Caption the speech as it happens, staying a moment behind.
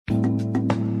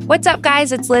What's up,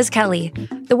 guys? It's Liz Kelly.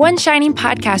 The One Shining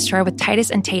podcast tour with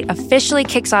Titus and Tate officially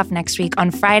kicks off next week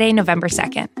on Friday, November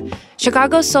 2nd.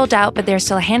 Chicago's sold out, but there's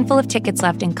still a handful of tickets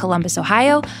left in Columbus,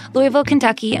 Ohio, Louisville,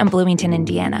 Kentucky, and Bloomington,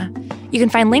 Indiana. You can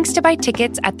find links to buy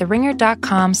tickets at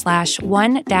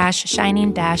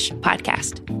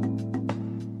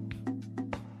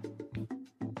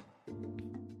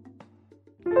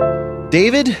theringer.com/one-shining-podcast.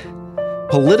 David,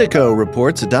 Politico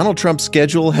reports that Donald Trump's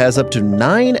schedule has up to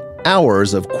 9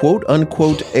 hours of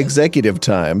quote-unquote executive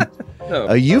time,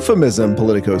 a euphemism,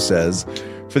 Politico says,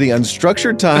 for the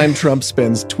unstructured time Trump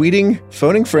spends tweeting,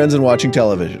 phoning friends, and watching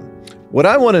television. What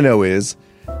I want to know is,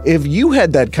 if you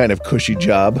had that kind of cushy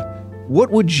job, what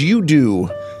would you do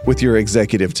with your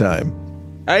executive time?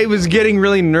 I was getting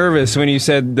really nervous when you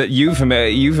said that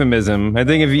euphemism. I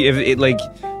think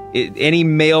any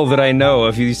male that I know,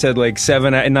 if you said like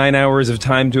 9 hours of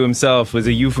time to himself was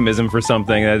a euphemism for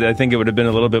something, I think it would have been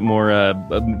a little bit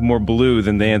more blue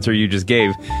than the answer you just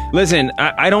gave. Listen,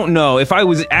 I don't know. If I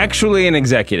was actually an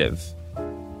executive,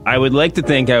 I would like to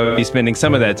think I would be spending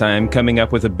some of that time coming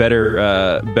up with a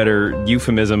better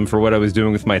euphemism for what I was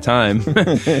doing with my time.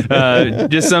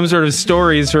 Just some sort of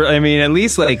stories at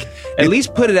least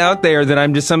put it out there that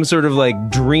I'm just some sort of like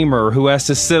dreamer who has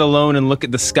to sit alone and look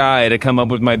at the sky to come up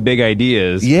with my big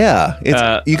ideas. Yeah.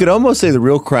 You could almost say the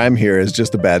real crime here is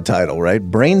just a bad title,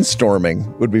 right?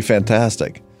 Brainstorming would be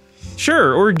fantastic.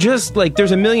 Sure, or just like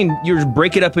there's a million. You just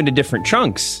break it up into different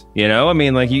chunks. You know, I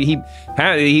mean, like he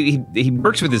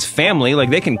works with his family. Like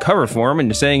they can cover for him, and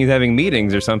just saying he's having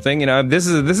meetings or something. You know, this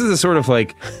is a sort of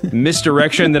like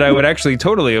misdirection that I would actually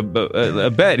totally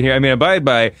abide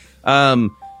by.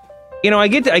 I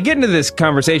get into this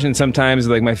conversation sometimes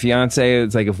with like my fiance.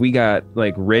 It's like if we got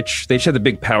like rich, they just had the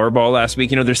big Powerball last week.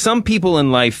 You know, there's some people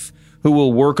in life who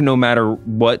will work no matter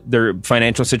what their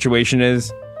financial situation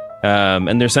is.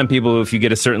 And there's some people who, if you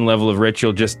get a certain level of rich,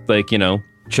 you'll just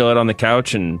chill out on the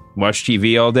couch and watch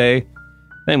TV all day. I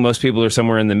think most people are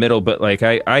somewhere in the middle, but like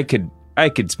I could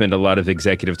spend a lot of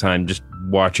executive time just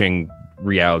watching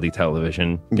reality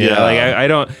television. Yeah.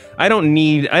 I don't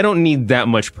need that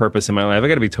much purpose in my life. I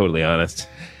got to be totally honest.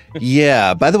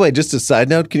 Yeah. By the way, just a side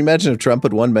note, can you imagine if Trump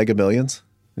had won Mega Millions?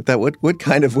 What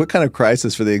kind of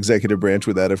crisis for the executive branch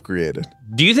would that have created?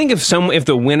 Do you think if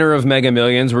the winner of Mega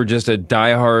Millions were just a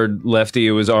diehard lefty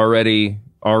who was already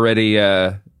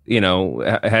had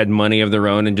money of their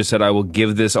own and just said, "I will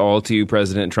give this all to you,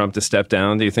 President Trump, to step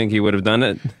down"? Do you think he would have done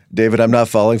it? David, I'm not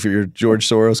falling for your George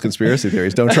Soros conspiracy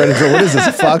theories. Don't try to drill. What is this,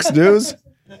 Fox News?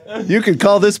 You could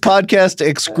call this podcast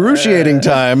excruciating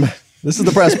time. This is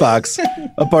the Press Box,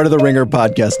 a part of the Ringer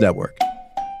Podcast Network.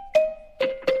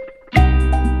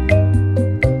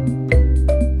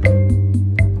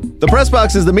 The Press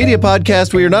Box is the media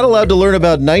podcast where you're not allowed to learn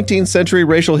about 19th century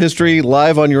racial history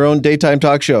live on your own daytime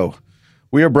talk show.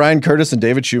 We are Brian Curtis and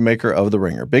David Shoemaker of The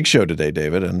Ringer. Big show today,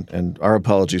 David, and our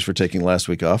apologies for taking last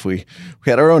week off. We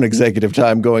had our own executive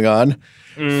time going on.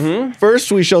 Mm-hmm.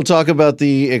 First, we shall talk about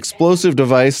the explosive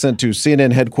device sent to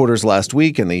CNN headquarters last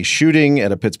week and the shooting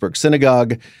at a Pittsburgh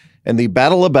synagogue and the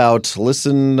battle about,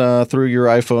 listen through your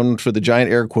iPhone for the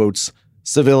giant air quotes,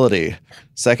 civility.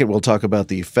 Second, we'll talk about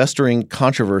the festering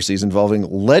controversies involving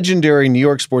legendary New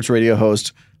York sports radio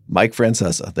host Mike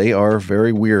Francesa. They are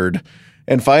very weird.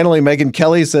 And finally, Megyn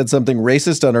Kelly said something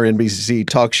racist on her NBC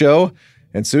talk show.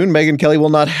 And soon, Megyn Kelly will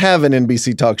not have an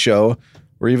NBC talk show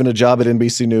or even a job at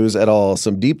NBC News at all.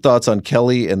 Some deep thoughts on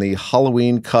Kelly and the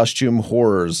Halloween costume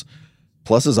horrors.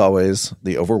 Plus, as always,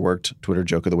 the overworked Twitter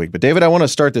joke of the week. But David, I want to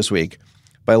start this week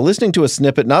by listening to a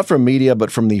snippet, not from media,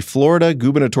 but from the Florida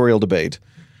gubernatorial debate,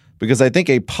 because I think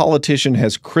a politician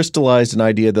has crystallized an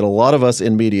idea that a lot of us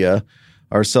in media,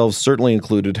 ourselves certainly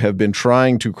included, have been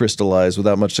trying to crystallize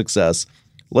without much success.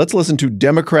 Let's listen to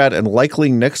Democrat and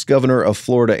likely next governor of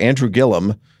Florida, Andrew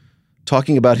Gillum,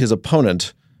 talking about his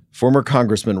opponent, former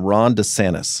Congressman Ron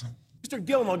DeSantis. Mr.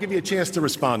 Gillum, I'll give you a chance to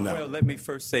respond now. Well, let me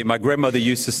first say, my grandmother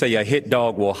used to say a hit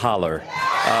dog will holler,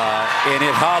 and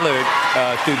it hollered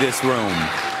through this room.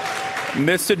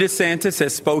 Mr. DeSantis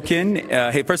has spoken.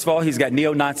 First of all, he's got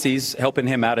neo-Nazis helping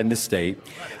him out in the state.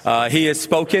 He has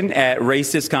spoken at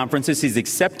racist conferences. He's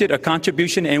accepted a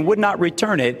contribution and would not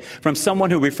return it from someone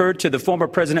who referred to the former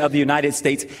president of the United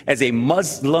States as a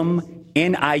Muslim,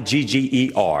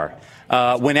 Nigger.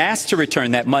 When asked to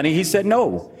return that money, he said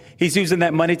no. He's using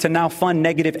that money to now fund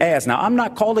negative ads. Now, I'm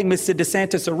not calling Mr.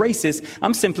 DeSantis a racist.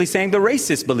 I'm simply saying the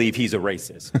racists believe he's a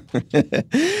racist.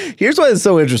 Here's why it's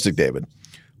so interesting, David.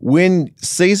 When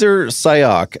Cesar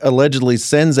Sayoc allegedly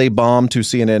sends a bomb to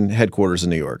CNN headquarters in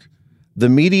New York, the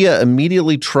media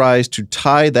immediately tries to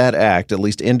tie that act, at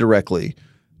least indirectly,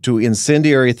 to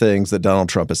incendiary things that Donald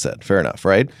Trump has said. Fair enough,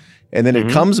 right? And then it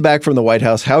comes back from the White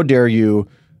House. How dare you?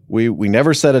 We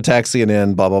never said attack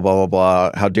CNN, blah, blah, blah, blah,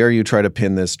 blah. How dare you try to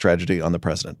pin this tragedy on the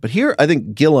president? But here, I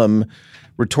think Gillum,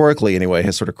 rhetorically anyway,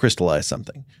 has sort of crystallized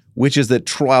something, which is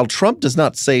that while Trump does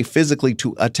not say physically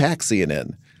to attack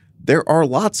CNN, there are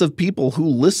lots of people who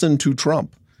listen to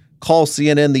Trump, call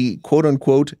CNN the quote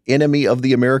unquote enemy of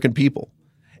the American people,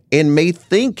 and may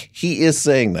think he is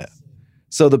saying that.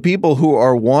 So the people who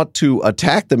want to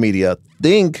attack the media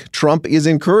think Trump is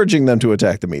encouraging them to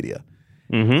attack the media.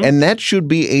 And that should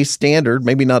be a standard,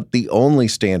 maybe not the only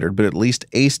standard, but at least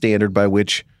a standard by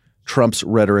which Trump's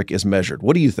rhetoric is measured.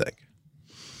 What do you think?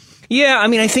 Yeah, I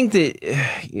mean, I think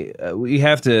that we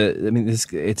have to. I mean,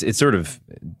 it's sort of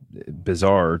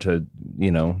bizarre to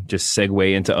just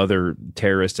segue into other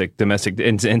terroristic domestic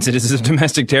incidents of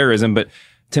domestic terrorism, but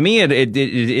to me, it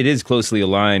is closely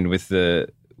aligned with the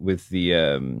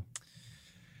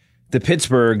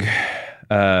Pittsburgh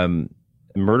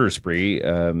murder spree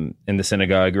in the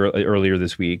synagogue earlier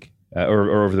this week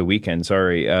or over the weekend.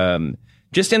 Sorry.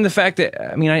 Just in the fact that,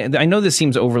 I mean, I know this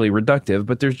seems overly reductive,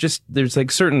 but there's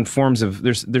like certain forms of,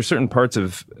 there's certain parts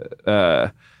of,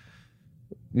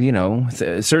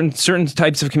 certain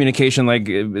types of communication, like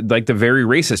the very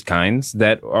racist kinds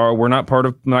that were not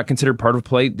considered part of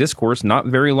polite discourse not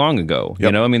very long ago.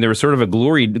 Yep. I mean, there was sort of a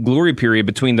glory period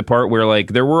between the part where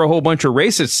like there were a whole bunch of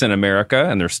racists in America,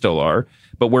 and there still are,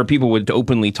 but where people would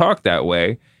openly talk that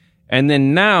way. And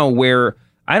then now where,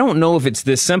 I don't know if it's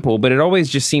this simple, but it always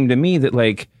just seemed to me that,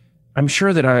 like, I'm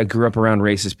sure that I grew up around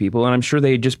racist people, and I'm sure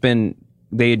they had just been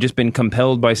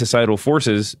compelled by societal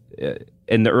forces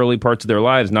in the early parts of their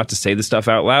lives not to say the stuff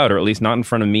out loud, or at least not in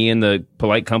front of me and the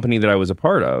polite company that I was a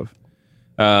part of.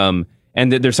 And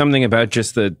that there's something about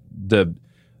just the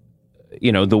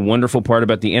wonderful part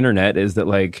about the internet is that,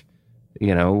 like,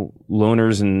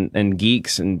 loners and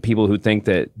geeks and people who think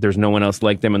that there's no one else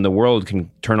like them in the world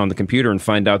can turn on the computer and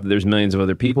find out that there's millions of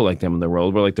other people like them in the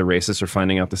world, where like the racists are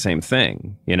finding out the same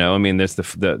thing. I mean, there's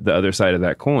the other side of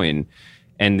that coin,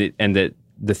 and that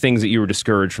the things that you were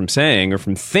discouraged from saying or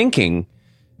from thinking,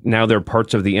 now there are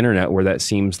parts of the internet where it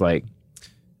seems like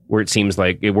where it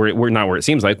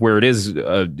is,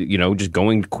 just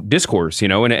going discourse,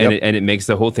 and it makes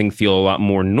the whole thing feel a lot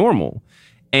more normal.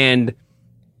 And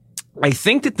I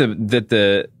think that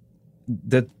the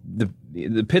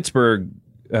Pittsburgh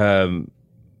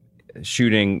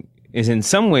shooting is in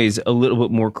some ways a little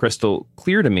bit more crystal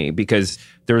clear to me, because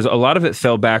there was a lot of it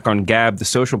fell back on Gab, the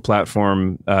social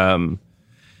platform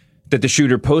that the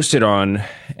shooter posted on,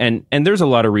 and there's a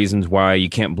lot of reasons why you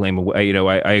can't blame I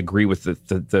agree with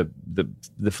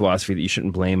the philosophy that you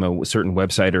shouldn't blame a certain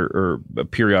website or a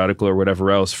periodical or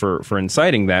whatever else for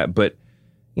inciting that, but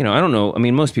I don't know. I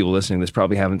mean, most people listening to this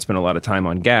probably haven't spent a lot of time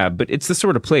on Gab, but it's the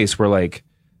sort of place where, like,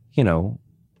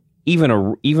 even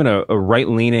a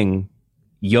right-leaning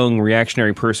young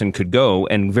reactionary person could go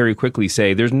and very quickly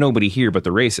say, "There's nobody here but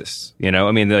the racists."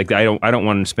 I mean, like, I don't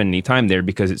want to spend any time there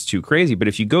because it's too crazy. But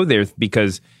if you go there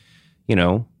because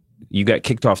you got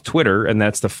kicked off Twitter and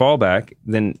that's the fallback,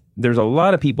 then there's a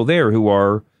lot of people there who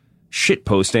are shit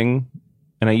posting.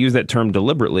 And I use that term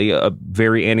deliberately,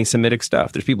 very anti-Semitic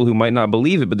stuff. There's people who might not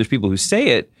believe it, but there's people who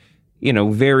say it,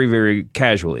 very, very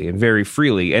casually and very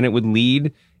freely. And it would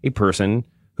lead a person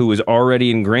who is already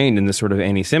ingrained in this sort of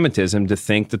anti-Semitism to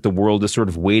think that the world is sort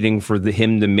of waiting for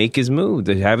him to make his move,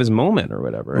 to have his moment or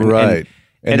whatever. Right.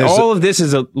 And all of this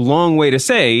is a long way to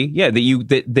say, that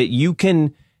you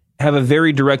can have a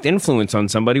very direct influence on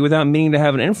somebody without meaning to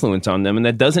have an influence on them. And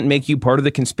that doesn't make you part of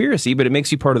the conspiracy, but it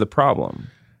makes you part of the problem.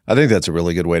 I think that's a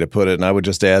really good way to put it. And I would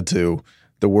just add to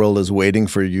the world is waiting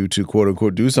for you to, quote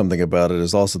unquote, do something about it,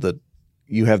 is also that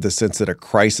you have the sense that a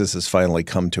crisis has finally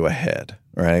come to a head,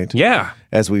 right? Yeah.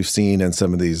 As we've seen in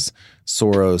some of these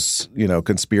Soros,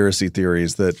 conspiracy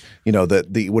theories that, that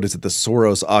the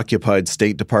Soros occupied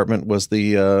State Department was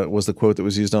the quote that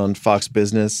was used on Fox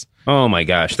Business. Oh my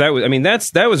gosh. That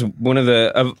was one of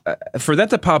the, for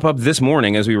that to pop up this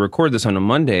morning as we record this on a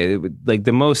Monday, like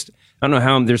the most, I don't know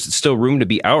how there's still room to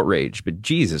be outraged, but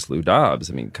Jesus, Lou Dobbs.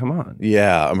 I mean, come on.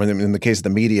 Yeah. I mean, in the case of the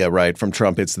media, right, from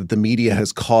Trump, it's that the media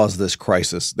has caused this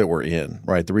crisis that we're in,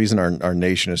 right? The reason our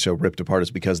nation is so ripped apart is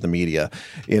because of the media.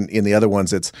 In the other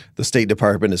ones, it's the State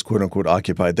Department is quote unquote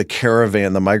occupied.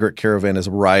 The migrant caravan is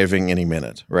arriving any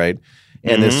minute, right?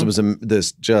 And this was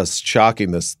this just shocking.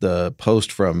 The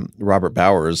post from Robert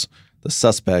Bowers, the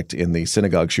suspect in the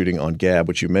synagogue shooting on Gab,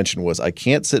 which you mentioned, was, "I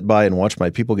can't sit by and watch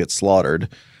my people get slaughtered."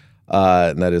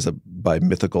 And that is by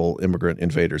mythical immigrant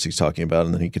invaders he's talking about.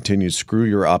 And then he continues, "Screw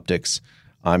your optics,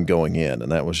 I'm going in."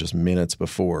 And that was just minutes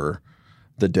before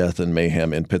the death and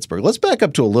mayhem in Pittsburgh. Let's back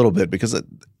up to a little bit because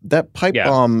that pipe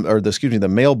bomb or the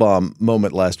mail bomb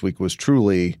moment last week was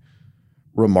truly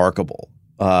remarkable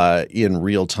in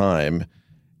real time.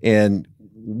 And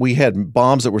we had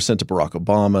bombs that were sent to Barack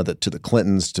Obama, to the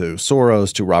Clintons, to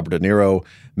Soros, to Robert De Niro,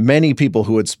 many people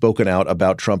who had spoken out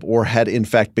about Trump or had in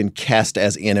fact been cast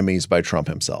as enemies by Trump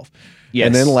himself. Yes.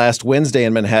 And then last Wednesday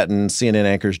in Manhattan, CNN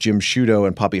anchors Jim Sciutto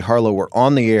and Poppy Harlow were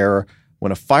on the air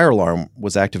when a fire alarm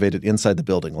was activated inside the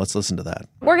building. Let's listen to that.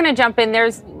 We're going to jump in.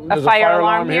 There's a fire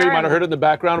alarm here. You might have heard it in the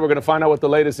background. We're going to find out what the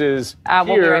latest is we'll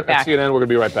be right back. At CNN. We're going to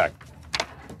be right back.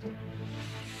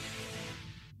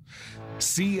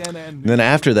 CNN. And then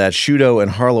after that, Sciutto and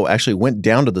Harlow actually went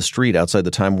down to the street outside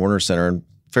the Time Warner Center and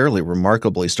fairly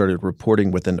remarkably started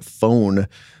reporting with a phone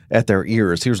at their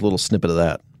ears. Here's a little snippet of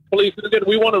that. Police, and again,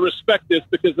 we want to respect this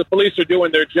because the police are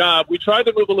doing their job. We tried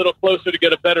to move a little closer to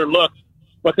get a better look,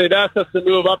 but they'd asked us to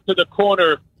move up to the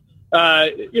corner,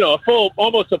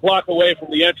 almost a block away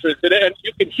from the entrance. And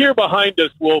you can hear behind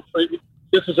us, Wolf,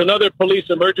 this is another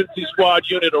police emergency squad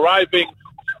unit arriving.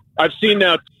 I've seen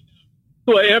now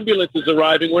 2 ambulances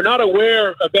arriving. We're not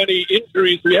aware of any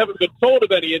injuries. We haven't been told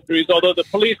of any injuries, although the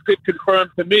police did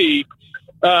confirm to me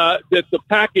that the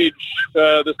package,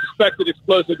 the suspected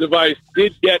explosive device,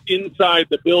 did get inside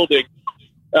the building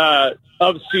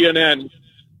of CNN.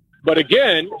 But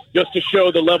again, just to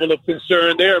show the level of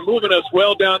concern, they are moving us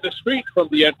well down the street from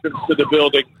the entrance to the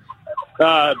building.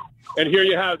 And here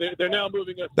you have, they're now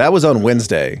moving us. That was on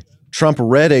Wednesday. Trump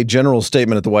read a general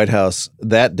statement at the White House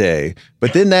that day,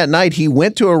 but then that night he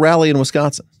went to a rally in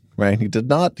Wisconsin, right? He did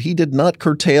not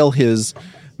curtail his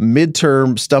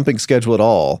midterm stumping schedule at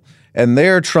all. And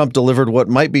there Trump delivered what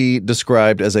might be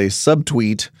described as a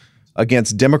subtweet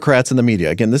against Democrats and the media.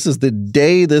 Again, this is the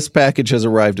day this package has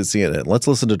arrived at CNN. Let's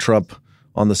listen to Trump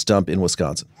on the stump in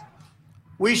Wisconsin.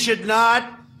 We should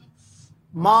not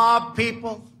mob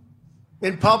people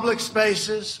in public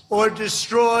spaces or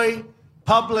destroy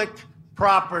public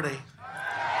property.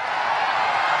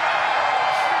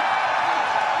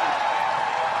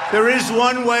 There is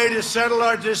one way to settle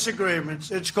our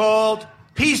disagreements. It's called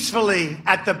peacefully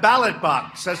at the ballot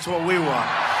box. That's what we want.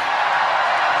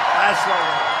 That's what we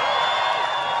want.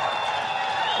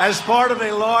 As part of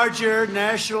a larger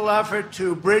national effort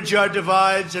to bridge our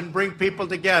divides and bring people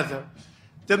together,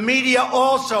 the media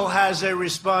also has a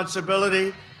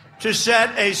responsibility to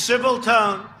set a civil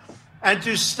tone and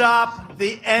to stop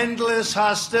the endless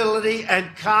hostility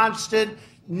and constant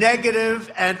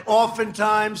negative and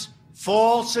oftentimes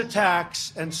false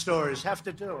attacks and stories. Have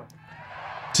to do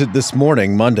it. This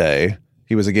morning, Monday,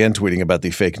 he was again tweeting about the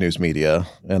fake news media,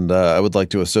 and I would like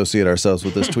to associate ourselves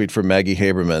with this tweet from Maggie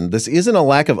Haberman. This isn't a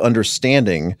lack of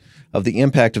understanding of the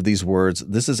impact of these words.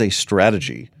 This is a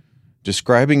strategy.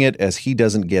 Describing it as he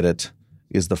doesn't get it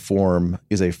is a form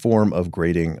of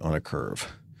grading on a curve.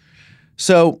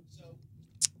 So,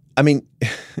 I mean,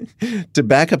 to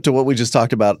back up to what we just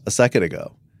talked about a second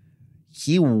ago,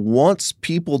 he wants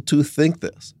people to think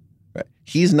this. Right?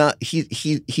 He's not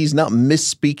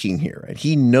misspeaking here. Right?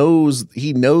 He knows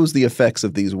the effects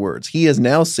of these words. He has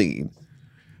now seen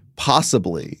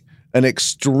possibly an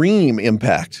extreme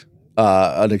impact,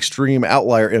 an extreme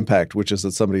outlier impact, which is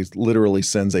that somebody literally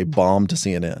sends a bomb to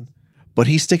CNN. But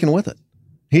he's sticking with it.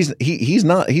 He's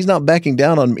not backing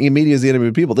down on media as the enemy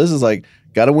of people. This is like,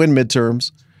 got to win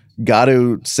midterms, got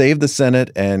to save the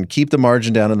Senate and keep the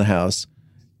margin down in the House,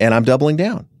 and I'm doubling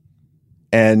down.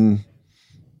 And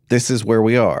this is where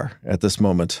we are at this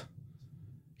moment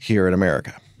here in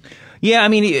America. Yeah, I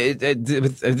mean,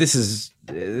 this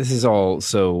is all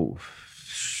so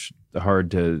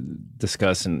hard to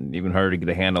discuss and even harder to get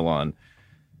a handle on.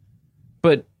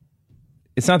 But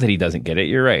it's not that he doesn't get it.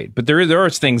 You're right. But there are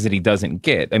things that he doesn't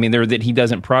get. I mean, that he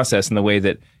doesn't process in the way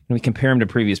that we compare him to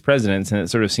previous presidents, and it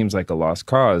sort of seems like a lost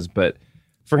cause. But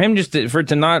for him, for it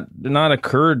to not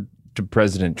occur to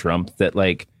President Trump that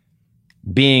like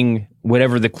being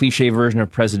whatever the cliche version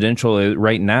of presidential is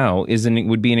right now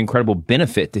would be an incredible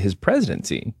benefit to his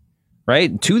presidency,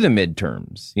 right? To the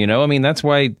midterms, you know. I mean, that's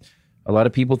why a lot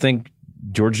of people think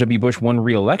George W. Bush won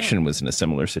re-election was in a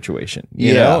similar situation,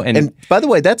 you know? And by the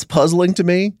way, that's puzzling to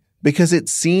me because it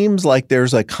seems like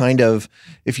there's a kind of,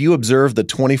 if you observe the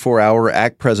 24-hour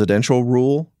act presidential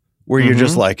rule where you're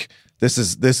just like, this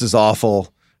is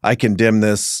awful. I condemn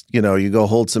this. You know, you go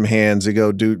hold some hands, you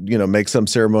go do, you know, make some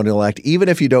ceremonial act. Even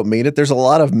if you don't mean it, there's a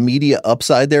lot of media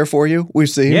upside there for you. We've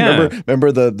seen,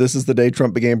 remember this is the day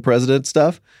Trump became president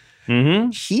stuff.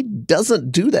 He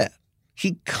doesn't do that.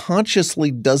 He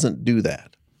consciously doesn't do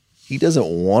that. He doesn't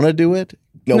want to do it.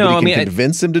 Nobody can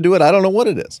convince him to do it. I don't know what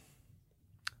it is.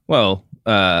 Well,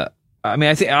 I mean,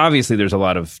 I think obviously there's a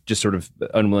lot of just sort of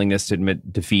unwillingness to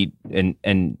admit defeat, and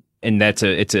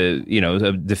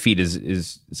a defeat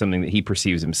is something that he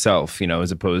perceives himself,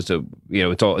 as opposed to,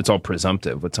 it's all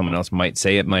presumptive. What someone else might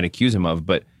say, it might accuse him of,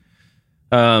 but,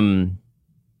 and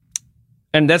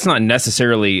that's not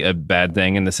necessarily a bad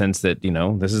thing in the sense that,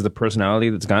 this is the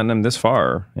personality that's gotten him this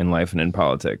far in life and in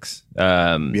politics.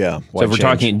 So if we're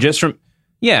talking just from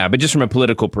a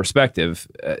political perspective,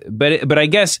 but I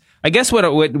guess what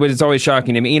is always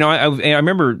shocking to me, I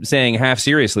remember saying half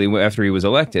seriously after he was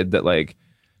elected that like,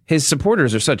 his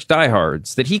supporters are such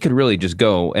diehards that he could really just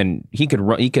go and he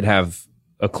could have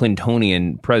a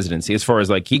Clintonian presidency, as far as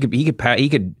like he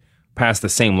could pass the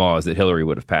same laws that Hillary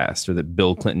would have passed or that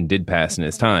Bill Clinton did pass in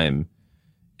his time,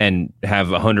 and have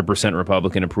 100%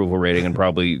 Republican approval rating and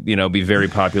probably be very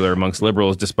popular amongst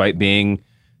liberals, despite being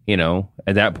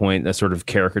at that point a sort of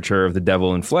caricature of the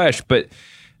devil in flesh. But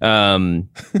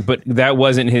that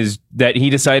wasn't that he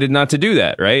decided not to do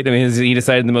that, right? I mean, he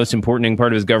decided the most important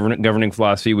part of his governing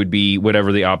philosophy would be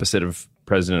whatever the opposite of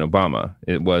President Obama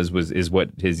is what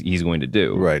he's going to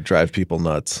do. Right. Drive people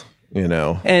nuts,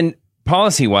 And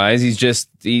policy wise,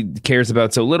 he cares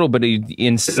about so little, but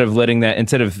instead of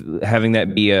having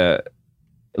that be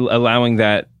allowing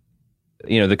that,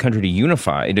 the country to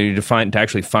unify, to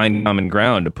actually find common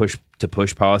ground, to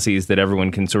push policies that everyone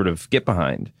can sort of get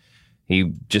behind.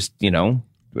 He just,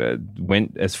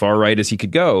 went as far right as he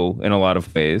could go in a lot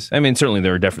of ways. I mean, certainly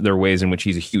there are ways in which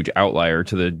he's a huge outlier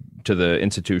to the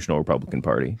institutional Republican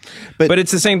Party. But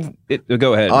it's the same.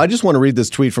 Go ahead. I just want to read this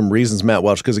tweet from Reasons Matt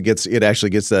Welch, because it actually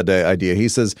gets that idea. He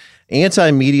says,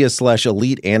 anti-media /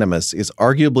 elite animus is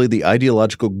arguably the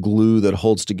ideological glue that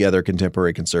holds together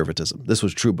contemporary conservatism. This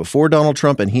was true before Donald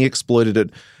Trump, and he exploited it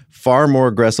far more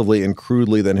aggressively and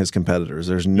crudely than his competitors.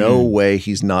 There's no way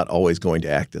he's not always going to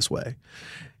act this way.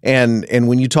 And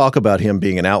when you talk about him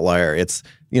being an outlier, it's,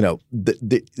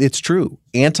 it's true.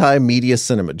 Anti-media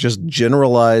sentiment, just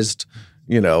generalized,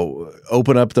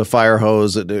 open up the fire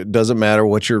hose. It doesn't matter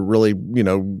what you're really,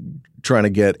 trying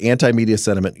to get. Anti-media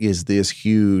sentiment is this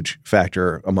huge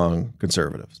factor among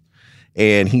conservatives.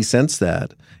 And he sensed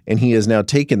that, and he has now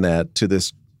taken that to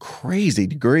this crazy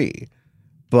degree.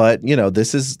 But,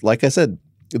 this is, like I said,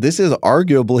 this is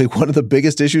arguably one of the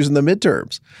biggest issues in the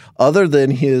midterms, other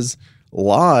than his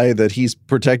lie that he's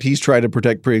trying to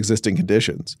protect pre-existing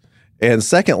conditions. And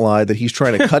second lie that he's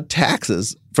trying to cut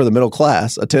taxes for the middle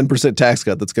class, a 10% tax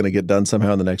cut that's going to get done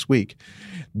somehow in the next week.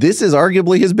 This is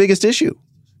arguably his biggest issue.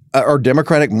 Or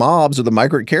Democratic mobs or the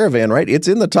migrant caravan, right? It's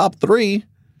in the top 3.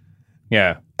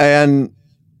 Yeah. And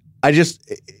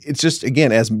it's just,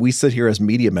 again, as we sit here as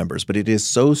media members, but it is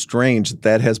so strange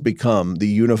that has become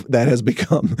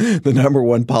the number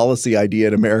one policy idea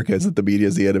in America, is that the media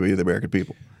is the enemy of the American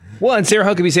people. Well, and Sarah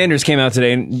Huckabee Sanders came out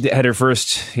today and had her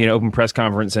first, open press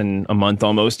conference in a month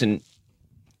almost, and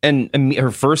her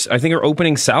first, I think her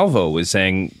opening salvo was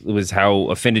how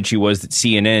offended she was that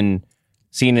CNN's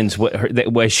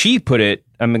as she put it.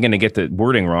 I'm going to get the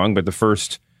wording wrong, but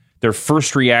their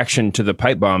first reaction to the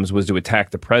pipe bombs was to attack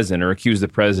the president or accuse the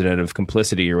president of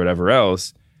complicity or whatever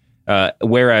else.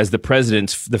 Whereas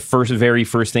the very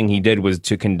first thing he did was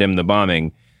to condemn the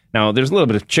bombing. Now, there's a little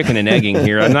bit of chicken and egging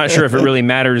here. I'm not sure if it really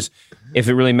matters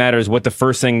what the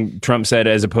first thing Trump said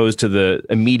as opposed to the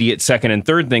immediate second and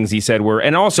third things he said were.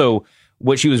 And also,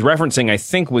 what she was referencing, I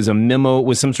think, was a memo,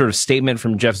 was some sort of statement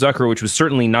from Jeff Zucker, which was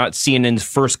certainly not CNN's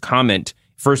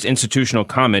first institutional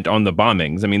comment on the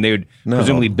bombings. I mean, they had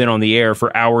presumably been on the air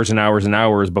for hours and hours and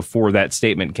hours before that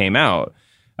statement came out.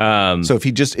 So if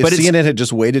CNN had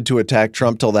just waited to attack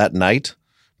Trump till that night,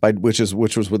 which was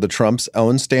with the Trump's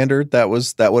own standard, that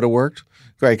would have worked,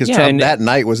 right? Because Trump that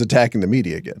night was attacking the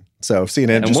media again. So if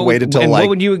CNN just waited till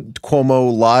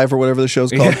Cuomo Live or whatever the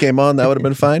show's called came on, that would have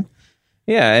been fine.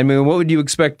 Yeah, I mean, what would you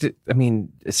expect? I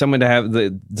mean, someone to have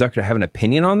Zucker to have an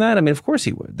opinion on that? I mean, of course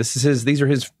he would. These are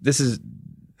his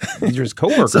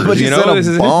coworkers. Somebody sent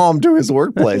a bomb to his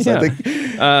workplace. Yeah. I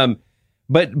think.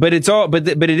 But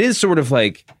it is sort of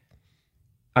like,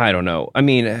 I don't know. I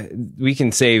mean, we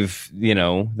can save,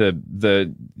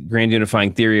 the grand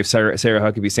unifying theory of Sarah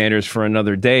Huckabee Sanders for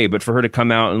another day, but for her to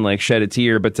come out and like shed a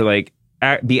tear, but to like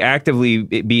be actively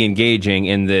engaging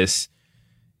in this,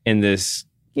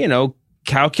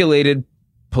 calculated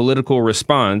political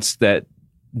response that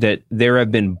there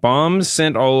have been bombs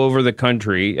sent all over the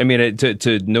country. I mean,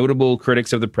 to notable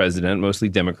critics of the president, mostly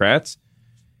Democrats.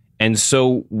 And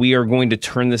so we are going to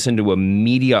turn this into a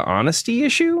media honesty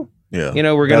issue. Yeah.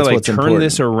 We're going to turn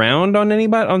this around on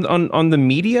anybody on the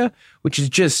media, which is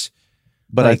just.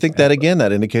 But I think that, again,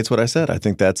 that indicates what I said. I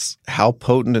think that's how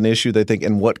potent an issue they think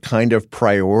and what kind of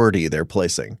priority they're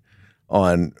placing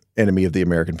on. enemy of the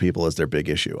American people as their big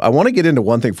issue. I want to get into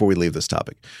one thing before we leave this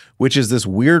topic, which is this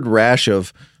weird rash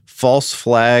of false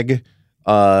flag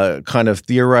kind of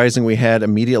theorizing we had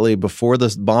immediately before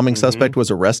the bombing suspect was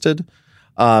arrested.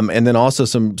 And then also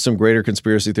some greater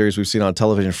conspiracy theories we've seen on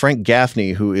television. Frank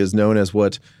Gaffney, who is known as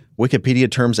what Wikipedia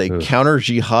terms a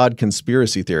counter-jihad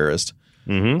conspiracy theorist,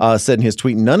 said in his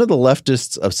tweet, none of the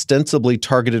leftists ostensibly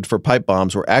targeted for pipe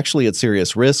bombs were actually at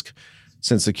serious risk,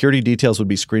 since security details would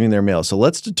be screening their mail. So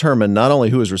let's determine not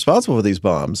only who is responsible for these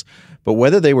bombs, but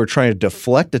whether they were trying to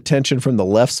deflect attention from the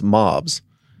left's mobs.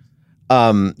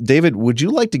 David, would you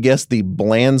like to guess the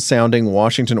bland-sounding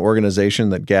Washington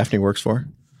organization that Gaffney works for?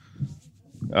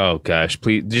 Oh, gosh,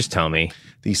 please just tell me.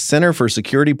 The Center for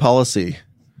Security Policy.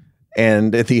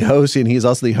 And he's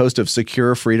also the host of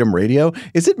Secure Freedom Radio.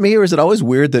 Is it me, or is it always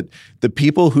weird that the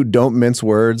people who don't mince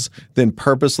words then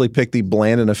purposely pick the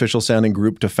bland and official sounding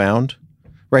group to found?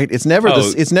 Right? It's never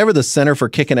it's never the Center for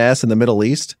Kicking Ass in the Middle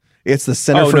East. It's the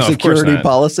Center for Security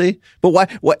Policy. But why?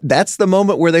 What? That's the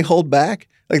moment where they hold back.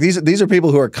 Like these are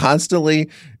people who are constantly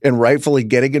and rightfully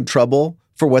getting in trouble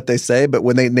for what they say, but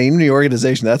when they name the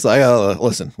organization, that's like, oh,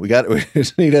 listen, we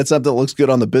just need something that looks good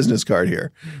on the business card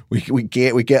here. We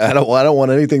can't. I don't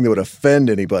want anything that would offend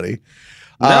anybody.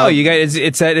 No, you guys,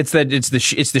 it's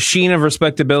the sheen of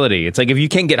respectability. It's like if you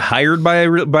can't get hired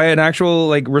by an actual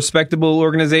like respectable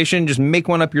organization, just make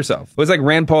one up yourself. It was like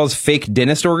Rand Paul's fake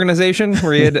dentist organization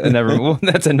where he had well,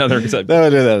 that's another subject.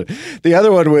 No. The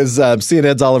other one was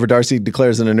CNN's Oliver Darcy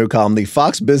declares in a new column, the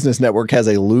Fox Business Network has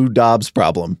a Lou Dobbs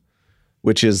problem,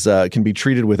 which is can be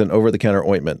treated with an over-the-counter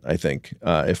ointment, I think,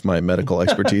 if my medical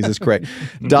expertise is correct.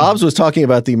 Dobbs was talking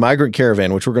about the migrant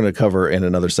caravan, which we're going to cover in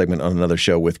another segment on another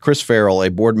show with Chris Farrell, a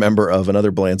board member of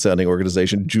another bland-sounding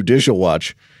organization, Judicial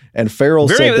Watch. And Farrell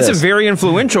said this. It's a very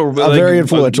influential,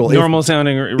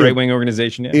 normal-sounding right-wing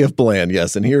organization. Yeah. If bland,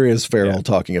 yes. And here is Farrell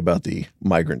talking about the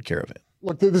migrant caravan.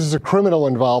 Look, this is a criminal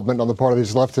involvement on the part of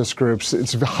these leftist groups.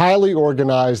 It's highly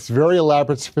organized, very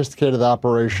elaborate, sophisticated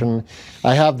operation.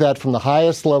 I have that from the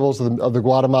highest levels of the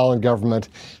Guatemalan government.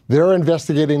 They're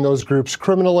investigating those groups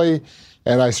criminally,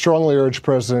 and I strongly urge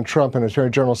President Trump and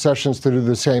Attorney General Sessions to do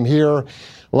the same here.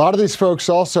 A lot of these folks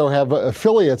also have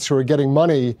affiliates who are getting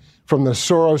money from the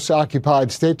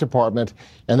Soros-occupied State Department,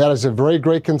 and that is a very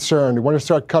great concern. You want to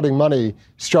start cutting money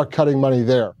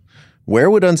there. Where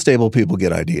would unstable people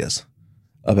get ideas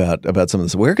about some of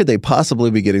this? Where could they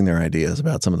possibly be getting their ideas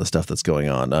about some of the stuff that's going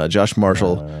on? Josh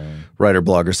Marshall, writer,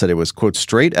 blogger, said it was, quote,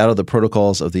 straight out of the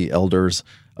protocols of the elders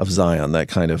of Zion, that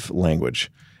kind of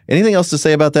language. Anything else to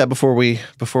say about that before we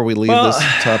leave this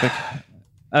topic?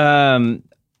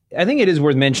 I think it is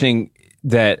worth mentioning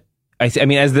that I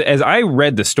mean, as I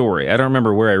read the story, I don't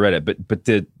remember where I read it, but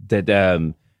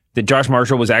that Josh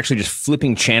Marshall was actually just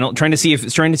flipping channel, trying to see if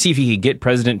he could get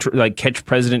catch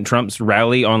President Trump's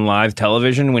rally on live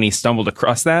television when he stumbled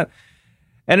across that.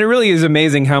 And it really is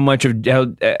amazing how I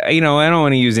don't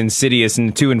want to use insidious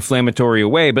in too inflammatory a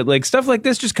way, but like stuff like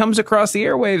this just comes across the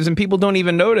airwaves and people don't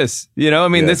even notice. I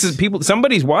mean, This is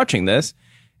somebody's watching this,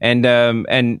 and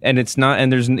it's not,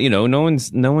 and there's no one's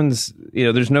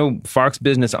there's no Fox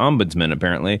Business ombudsman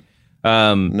apparently.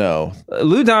 No,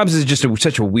 Lou Dobbs is just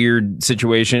such a weird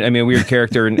situation. I mean, a weird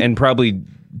character, and probably,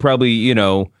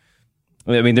 I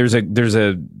mean, there's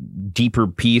a deeper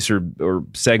piece or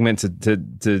segment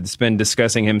to spend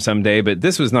discussing him someday. But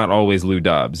this was not always Lou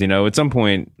Dobbs. At some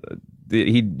point,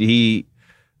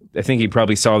 I think he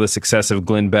probably saw the success of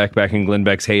Glenn Beck back in Glenn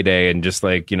Beck's heyday, and just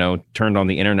turned on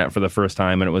the internet for the first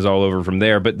time, and it was all over from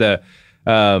there. But this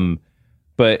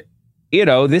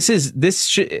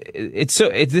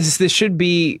should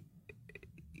be.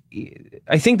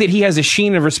 I think that he has a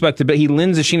sheen of respectability. He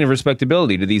lends a sheen of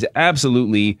respectability to these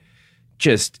absolutely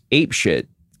just apeshit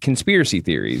conspiracy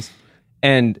theories,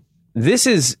 and this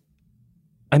is.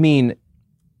 I mean,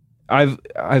 I've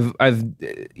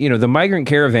the migrant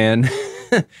caravan.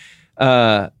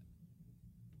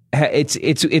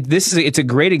 It's a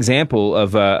great example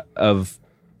of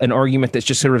an argument that's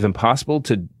just sort of impossible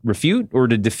to refute or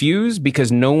to diffuse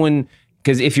because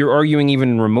if you're arguing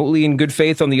even remotely in good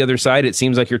faith on the other side, it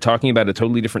seems like you're talking about a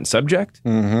totally different subject. I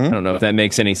don't know if that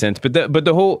makes any sense, but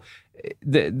the whole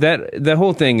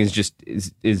thing is just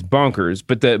is bonkers.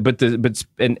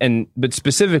 But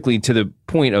specifically to the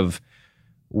point of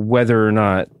whether or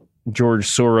not George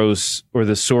Soros or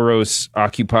the Soros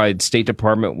occupied State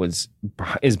Department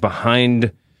is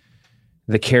behind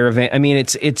the caravan. I mean,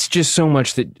 it's just so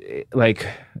much that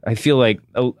I feel like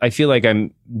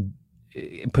I'm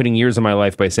putting years of my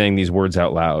life by saying these words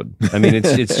out loud. I mean,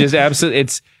 it's just absolutely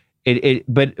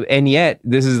And yet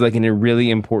this is like a really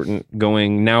important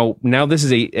going now. This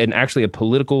is actually a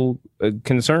political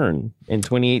concern in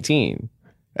 2018.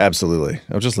 Absolutely.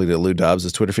 I was just looking at Lou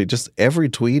Dobbs' Twitter feed. Just every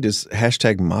tweet is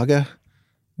 #MAGA.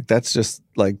 That's just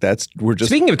like we're just.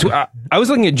 Speaking of, I was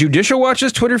looking at Judicial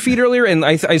Watch's Twitter feed earlier, and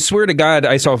I swear to God,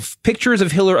 I saw pictures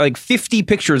of Hillary, like 50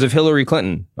 pictures of Hillary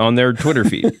Clinton on their Twitter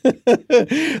feed.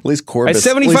 At least Corbett.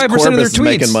 75% of their tweets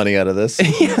making money out of this.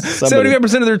 75%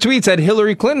 of their tweets had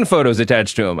Hillary Clinton photos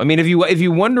attached to them. I mean, if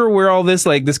you wonder where all this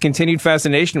this continued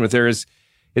fascination with her is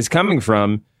coming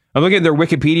from, I'm looking at their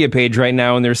Wikipedia page right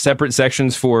now, and there's separate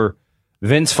sections for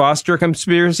Vince Foster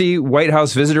conspiracy, White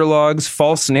House visitor logs,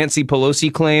 false Nancy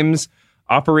Pelosi claims,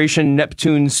 Operation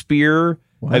Neptune Spear,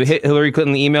 Hillary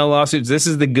Clinton email lawsuits. This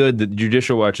is the good that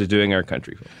Judicial Watch is doing our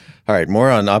country for. All right, more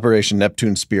on Operation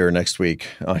Neptune Spear next week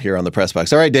here on the Press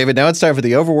Box. All right, David, now it's time for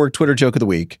the overworked Twitter joke of the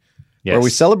week, where we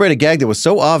celebrate a gag that was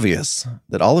so obvious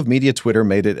that all of media Twitter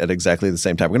made it at exactly the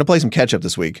same time. We're going to play some catch-up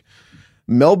this week.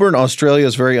 Melbourne,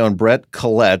 Australia's very own Brett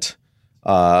Collette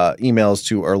emails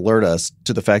to alert us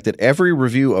to the fact that every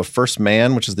review of First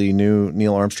Man, which is the new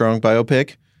Neil Armstrong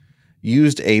biopic,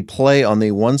 used a play on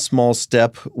the one small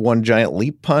step, one giant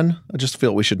leap pun. I just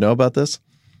feel we should know about this.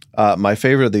 My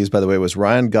favorite of these, by the way, was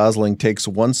Ryan Gosling takes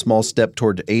one small step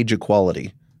toward age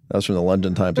equality. That was from the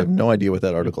London Times. I have no idea what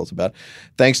that article is about.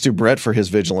 Thanks to Brett for his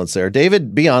vigilance there.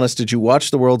 David, be honest, did you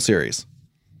watch the World Series?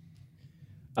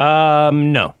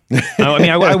 No. I mean,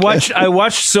 I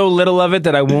watched so little of it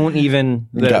that I won't even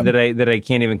that I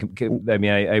can't even. I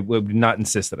mean, I would not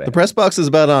insist that I. The Press Box is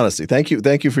about honesty. Thank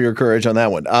you for your courage on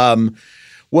that one.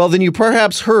 Well, then you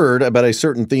perhaps heard about a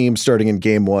certain theme starting in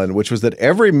Game 1, which was that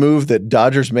every move that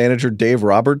Dodgers manager Dave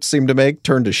Roberts seemed to make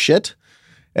turned to shit,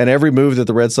 and every move that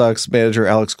the Red Sox manager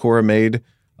Alex Cora made,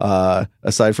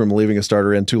 aside from leaving a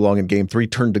starter in too long in Game 3,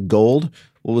 turned to gold.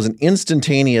 Well, it was an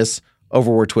instantaneous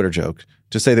overworked Twitter joke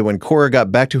to say that when Cora got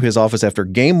back to his office after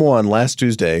Game 1 last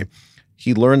Tuesday,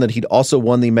 he learned that he'd also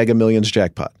won the Mega Millions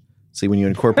jackpot. See, when you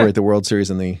incorporate the World Series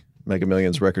and the Mega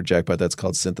Millions record jackpot, that's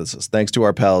called synthesis. Thanks to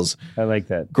our pals. I like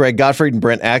that. Greg Gottfried and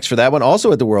Brent Axe for that one.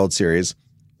 Also at the World Series,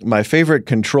 my favorite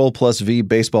Control+V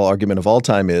baseball argument of all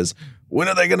time is, when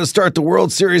are they going to start the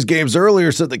World Series games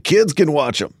earlier so the kids can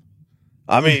watch them?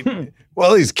 I mean,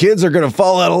 well, these kids are going to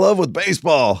fall out of love with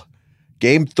baseball.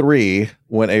 Game 3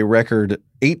 went a record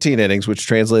 18 innings, which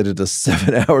translated to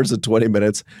 7 hours and 20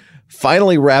 minutes,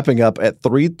 finally wrapping up at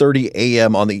 3:30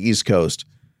 a.m. on the East Coast.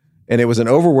 And it was an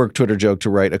overworked Twitter joke to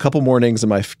write, a couple more innings and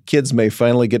my kids may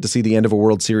finally get to see the end of a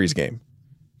World Series game.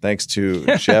 Thanks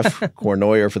to Chef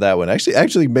Cornoyer for that one.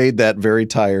 Actually made that very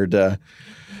tired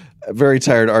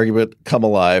argument come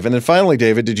alive. And then finally,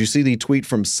 David, did you see the tweet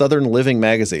from Southern Living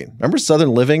magazine? Remember Southern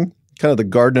Living? Kind of the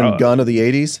garden and gun of the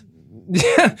 80s?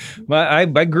 Yeah,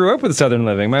 I grew up with Southern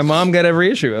Living. My mom got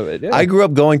every issue of it. Yeah. I grew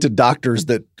up going to doctors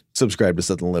that subscribe to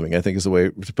Southern Living, I think is the way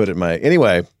to put it.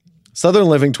 Anyway, Southern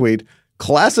Living tweet,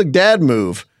 classic dad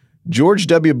move, George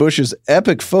W. Bush's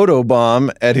epic photo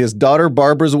bomb at his daughter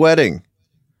Barbara's wedding.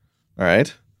 All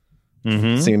right.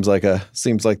 Mm-hmm. Seems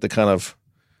like the kind of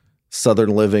Southern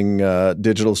Living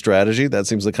digital strategy. That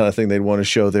seems the kind of thing they'd want to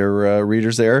show their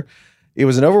readers there. It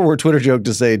was an overworked Twitter joke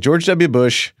to say George W.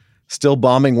 Bush still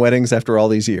bombing weddings after all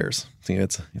these years. See,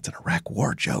 it's an Iraq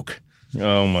war joke.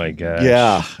 Oh my gosh.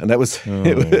 Yeah, and that was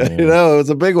it was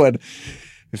a big one.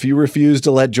 If you refuse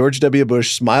to let George W.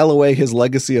 Bush smile away his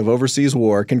legacy of overseas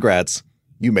war, congrats.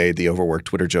 You made the overworked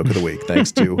Twitter joke of the week.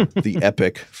 Thanks to the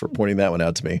Epic for pointing that one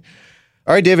out to me.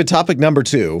 All right, David, topic number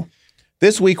 2.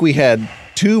 This week we had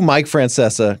 2 Mike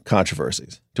Francesa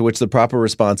controversies, to which the proper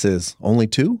response is only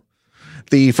 2?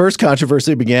 The first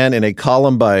controversy began in a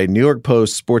column by New York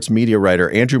Post sports media writer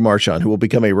Andrew Marchand, who will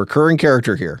become a recurring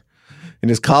character here. In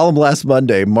his column last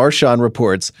Monday, Marchand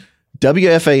reports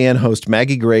WFAN host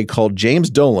Maggie Gray called James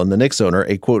Dolan, the Knicks owner,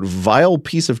 a, quote, vile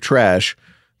piece of trash.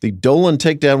 The Dolan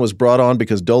takedown was brought on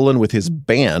because Dolan, with his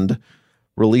band,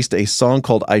 released a song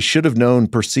called I Should Have Known,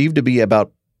 perceived to be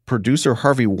about producer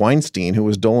Harvey Weinstein, who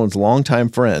was Dolan's longtime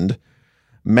friend.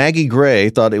 Maggie Gray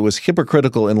thought it was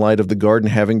hypocritical in light of the Garden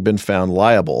having been found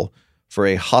liable for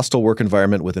a hostile work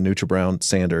environment with Anucha Brown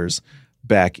Sanders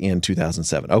back in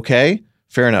 2007. Okay,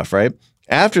 fair enough, right?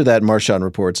 After that, Marchand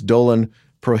reports Dolan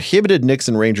prohibited Knicks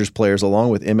and Rangers players along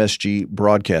with MSG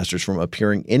broadcasters from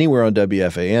appearing anywhere on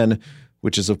WFAN,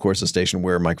 which is, of course, a station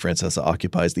where Mike Francesa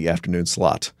occupies the afternoon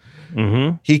slot.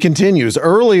 Mm-hmm. He continues,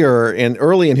 early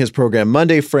in his program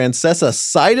Monday, Francesa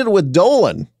sided with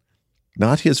Dolan,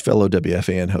 not his fellow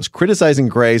WFAN host, criticizing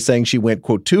Gray, saying she went,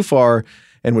 quote, too far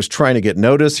and was trying to get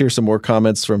notice. Here's some more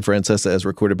comments from Francesa as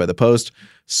recorded by the Post.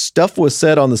 Stuff was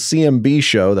said on the CMB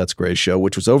show, that's Gray's show,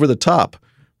 which was over the top.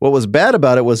 What was bad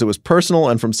about it was personal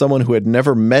and from someone who had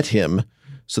never met him.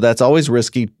 So that's always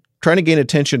risky. Trying to gain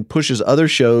attention pushes other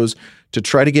shows to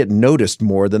try to get noticed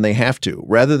more than they have to.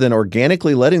 Rather than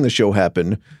organically letting the show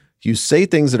happen, you say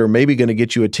things that are maybe going to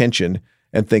get you attention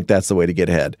and think that's the way to get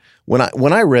ahead. When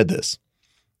I read this,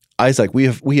 I was like, we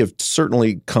have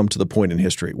certainly come to the point in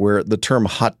history where the term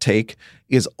hot take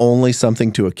is only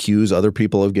something to accuse other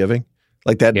people of giving.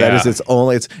 Like that is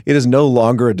it is no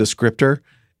longer a descriptor.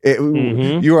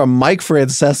 You're a Mike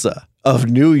Francesa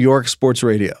of New York sports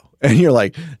radio. And you're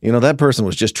like, that person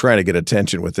was just trying to get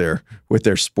attention with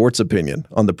their sports opinion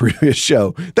on the previous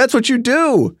show. That's what you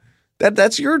do.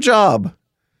 That's your job.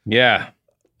 Yeah.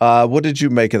 What did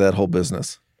you make of that whole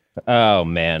business? Oh,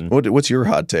 man. What's your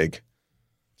hot take?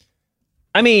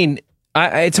 I mean,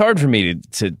 it's hard for me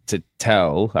to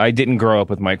tell. I didn't grow up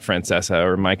with Mike Francesa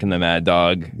or Mike and the Mad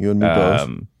Dog. You and me both.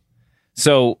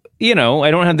 So, I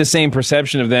don't have the same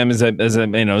perception of them as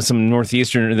some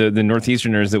Northeastern, the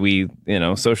Northeasterners that we,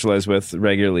 socialize with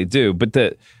regularly do.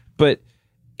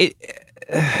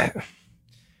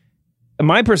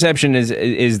 My perception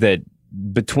is that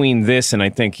between this and I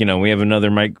think, we have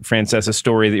another Mike Francesa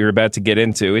story that you're about to get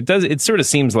into. It sort of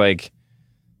seems like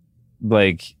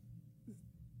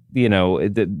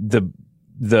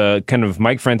the kind of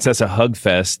Mike Francesa hug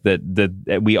fest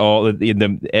that we all,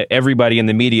 everybody in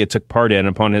the media took part in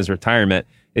upon his retirement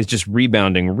is just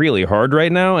rebounding really hard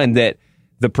right now. And that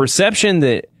the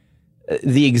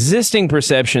existing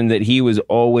perception that he was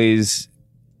always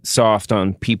soft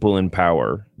on people in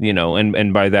power,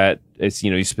 and by that, it's,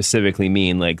 you specifically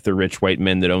mean like the rich white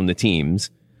men that own the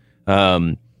teams,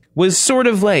 was sort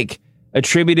of like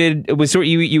attributed. It was sort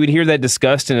you would hear that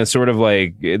discussed in a sort of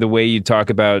like the way you talk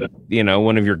about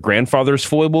one of your grandfather's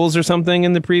foibles or something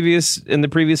in the previous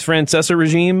Francesa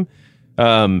regime,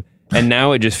 and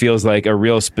now it just feels like a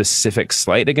real specific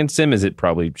slight against him, as it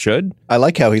probably should. I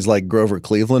like how he's like Grover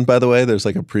Cleveland, by the way. There's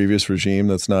like a previous regime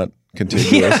that's not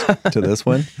contiguous to this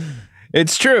one.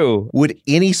 It's true. Would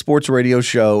any sports radio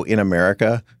show in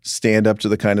America stand up to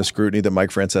the kind of scrutiny that Mike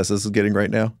Francesa is getting right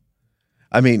now?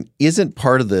 I mean, isn't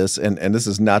part of this, and this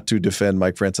is not to defend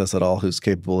Mike Francesa at all, who's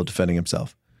capable of defending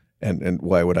himself, and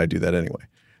why would I do that anyway?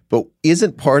 But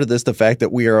isn't part of this the fact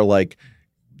that we are like,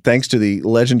 thanks to the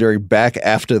legendary Back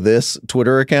After This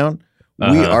Twitter account,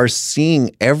 we are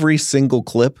seeing every single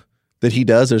clip that he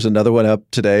does. There's another one up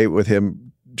today with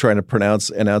him trying to pronounce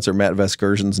announcer Matt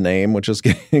Vasgersian's name, which is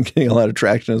getting a lot of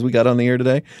traction as we got on the air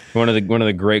today. One of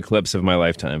the great clips of my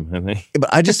lifetime, I think.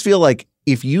 But I just feel like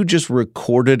if you just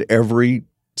recorded every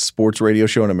sports radio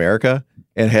show in America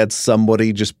and had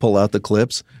somebody just pull out the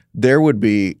clips, there would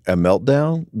be a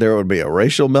meltdown. There would be a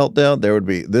racial meltdown. There would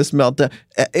be this meltdown.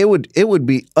 It would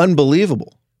be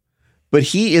unbelievable. But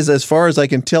he is, as far as I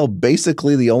can tell,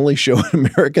 basically the only show in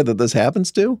America that this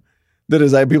happens to. That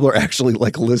is, people are actually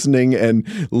like listening and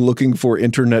looking for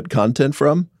internet content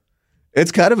from.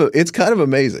 It's kind of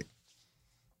amazing.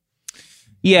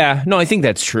 Yeah, no, I think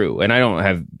that's true, and I don't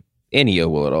have any ill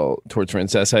will at all towards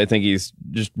Francesa. I think he's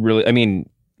just really. I mean,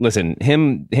 listen,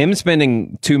 him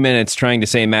spending 2 minutes trying to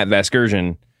say Matt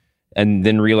Vasgersian, and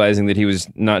then realizing that he was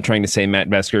not trying to say Matt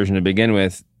Vasgersian to begin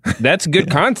with. That's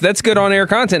good content. That's good on-air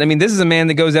content. I mean, this is a man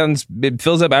that goes out and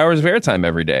fills up hours of airtime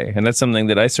every day, and that's something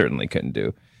that I certainly couldn't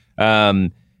do.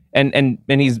 And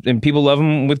people love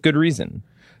him with good reason.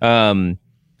 I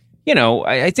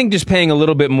think just paying a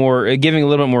little bit more, giving a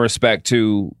little bit more respect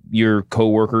to your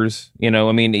coworkers.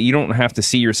 I mean, you don't have to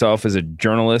see yourself as a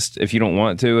journalist if you don't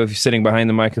want to, if you're sitting behind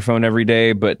the microphone every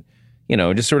day, but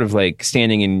just sort of like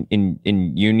standing in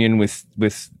union with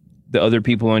the other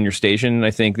people on your station.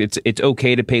 I think it's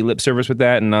okay to pay lip service with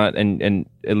that and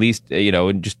at least,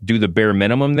 just do the bare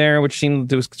minimum there, which seemed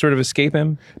to sort of escape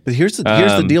him. But here's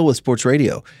the deal with sports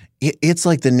radio. It's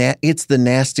like it's the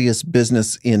nastiest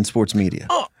business in sports media.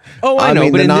 I know.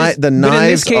 Mean, but the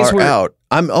knives are out.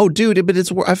 But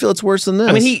I feel it's worse than this.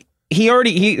 I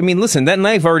mean, listen, that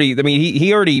knife already. I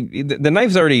mean, the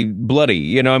knife's already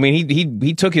bloody. I mean,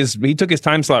 he took his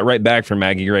time slot right back from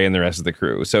Maggie Gray and the rest of the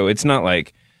crew. So it's not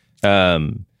like,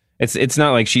 it's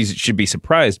not like she should be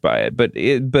surprised by it.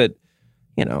 But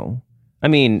I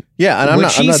mean, yeah, and I'm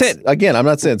not saying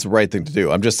it's the right thing to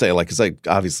do. I'm just saying, it's like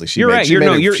obviously she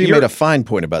made a fine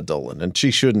point about Dolan, and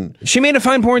she shouldn't. She made a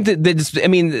fine point I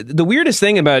mean, the weirdest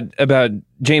thing about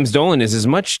James Dolan is as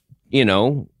much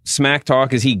smack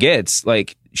talk as he gets.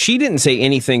 Like, she didn't say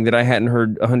anything that I hadn't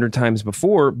heard 100 times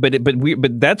before. But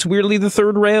that's weirdly the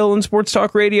third rail in sports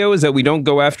talk radio, is that we don't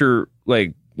go after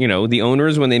the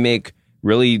owners when they make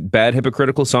really bad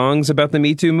hypocritical songs about the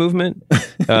Me Too movement.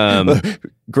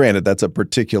 Granted, that's a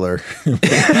particular.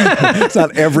 It's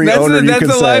not every owner you can say.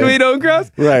 That's the line we don't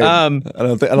cross, right? I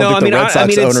don't think the Red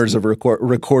Sox owners have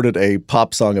recorded a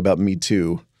pop song about Me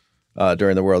Too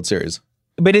during the World Series.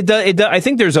 But it does. I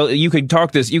think you could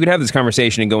have this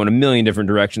conversation and go in a million different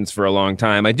directions for a long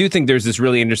time. I do think there's this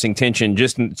really interesting tension,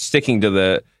 just sticking to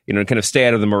the, kind of stay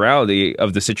out of the morality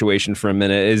of the situation for a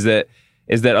minute, is that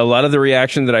a lot of the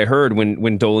reaction that I heard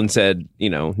when Dolan said,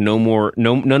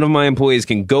 none of my employees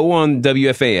can go on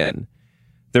WFAN.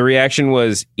 The reaction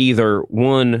was either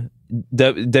one,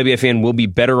 WFAN will be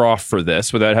better off for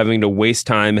this without having to waste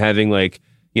time having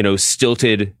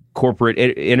stilted corporate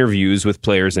interviews with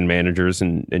players and managers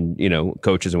and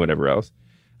coaches and whatever else.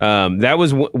 That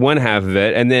was one half of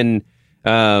it, and then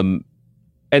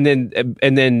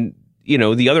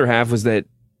the other half was that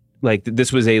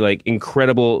this was a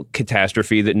incredible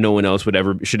catastrophe that no one else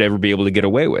should ever be able to get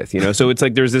away with. So it's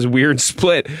there's this weird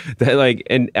split that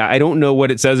and I don't know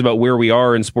what it says about where we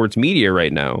are in sports media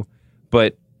right now,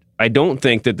 but I don't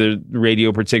think that the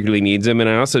radio particularly needs him, and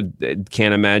I also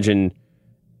can't imagine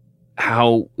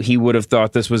how he would have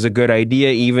thought this was a good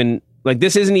idea. Even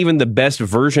this isn't even the best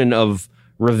version of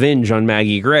revenge on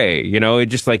Maggie Gray. It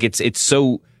just it's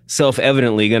so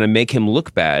self-evidently going to make him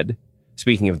look bad.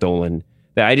 Speaking of Dolan,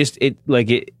 that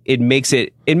it makes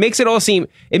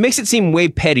it seem way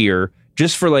pettier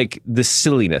just for the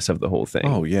silliness of the whole thing.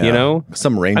 Oh yeah,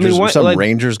 some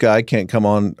Rangers guy can't come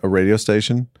on a radio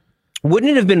station.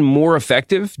 Wouldn't it have been more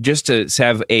effective just to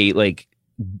have a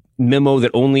memo that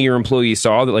only your employees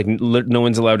saw, that no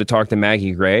one's allowed to talk to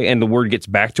Maggie Gray, and the word gets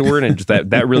back to her, and just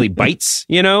that really bites,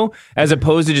 as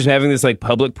opposed to just having this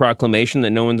public proclamation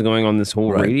that no one's going on this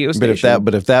whole radio station.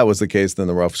 But if that was the case, then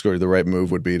the right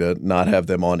move would be to not have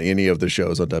them on any of the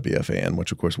shows on WFAN,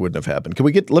 which of course wouldn't have happened.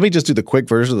 Let me just do the quick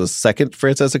version of the second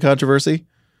Francesa controversy.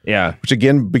 Yeah. Which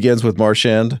again begins with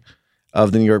Marchand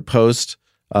of the New York Post.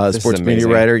 Sports media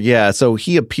writer. Yeah. So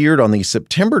he appeared on the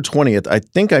September 20th. I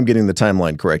think I'm getting the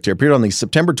timeline correct here. Appeared on the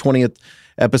September 20th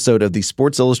episode of the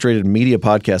Sports Illustrated Media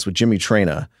podcast with Jimmy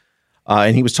Traina.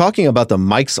 And he was talking about the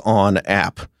Mike's On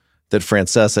app that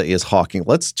Francesa is hawking.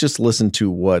 Let's just listen to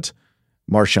what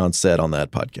Marchand said on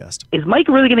that podcast. Is Mike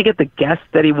really going to get the guest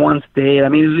that he once did? I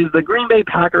mean, is the Green Bay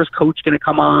Packers coach going to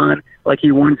come on like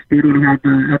he once did when he had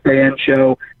the FAN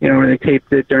show, where they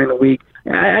taped it during the week?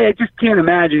 I just can't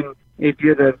imagine if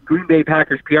you're the Green Bay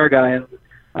Packers PR guy and,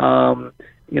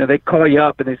 they call you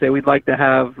up and they say, we'd like to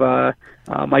have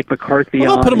Mike McCarthy on.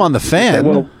 I'll put him on the Fan.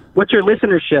 Well, what's your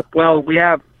listenership? Well, we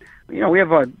have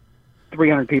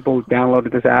 300 people who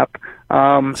downloaded this app.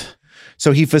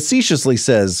 So he facetiously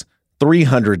says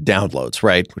 300 downloads,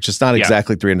 right? Which is not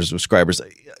exactly 300 subscribers.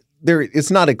 It's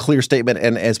not a clear statement.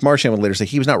 And as Marchand would later say,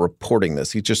 he was not reporting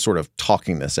this. He's just sort of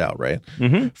talking this out, right?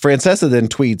 Mm-hmm. Francesa then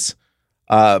tweets,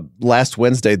 last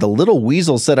Wednesday, the little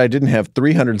weasel said I didn't have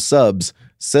 300 subs,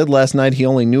 said last night he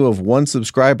only knew of one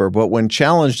subscriber, but when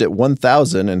challenged at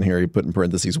 1,000, and here he put in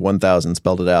parentheses 1,000,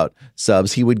 spelled it out,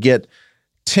 subs, he would get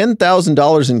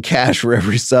 $10,000 in cash for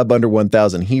every sub under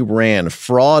 1,000. He ran,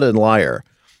 fraud and liar.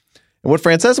 And what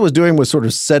Francesa was doing was sort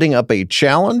of setting up a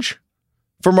challenge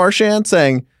for Marchand,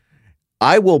 saying,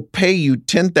 I will pay you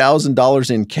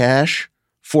 $10,000 in cash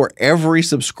for every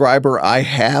subscriber I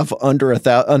have under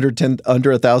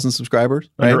 1,000 subscribers,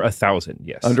 right? Under 1,000,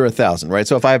 yes. Under 1,000, right?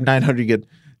 So if I have 900, you get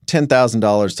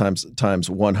 $10,000 times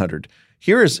 100.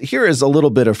 Here is a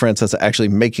little bit of Francesa actually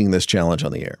making this challenge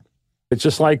on the air. It's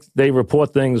just like they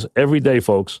report things every day,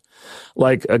 folks.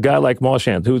 Like a guy like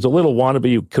Marchand, who's a little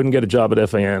wannabe, who couldn't get a job at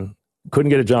FAN, couldn't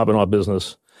get a job in our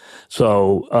business.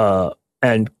 So,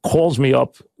 and calls me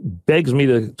up, begs me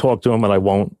to talk to him, and I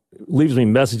won't. Leaves me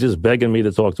messages begging me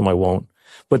to talk to him, I won't.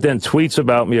 But then tweets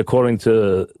about me, according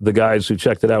to the guys who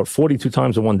checked it out, 42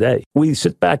 times in one day. We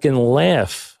sit back and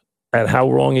laugh at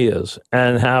how wrong he is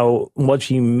and how much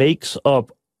he makes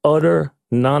up utter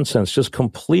nonsense, just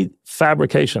complete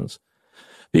fabrications,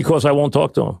 because I won't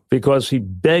talk to him, because he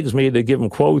begs me to give him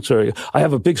quotes, or I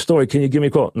have a big story, can you give me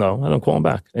a quote? No, I don't call him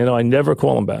back. I never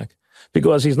call him back,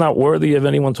 because he's not worthy of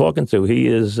anyone talking to. He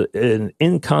is an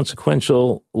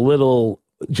inconsequential little,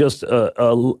 just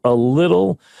a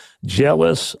little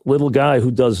jealous little guy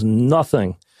who does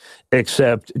nothing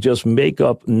except just make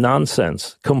up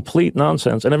nonsense, complete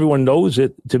nonsense. And everyone knows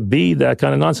it to be that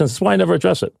kind of nonsense. That's why I never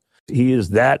address it. He is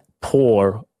that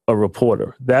poor a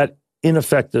reporter, that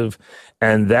ineffective,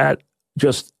 and that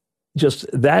just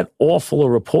that awful a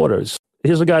reporter.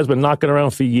 Here's a guy who's been knocking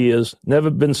around for years, never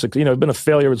been, been a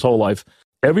failure his whole life.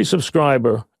 Every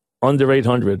subscriber under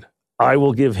 800, I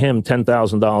will give him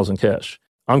 $10,000 in cash.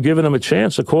 I'm giving him a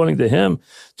chance, according to him,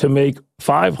 to make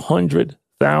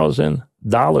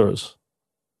 $500,000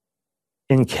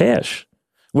 in cash,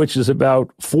 which is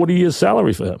about 40 years'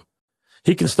 salary for him.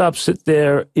 He can sit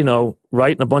there,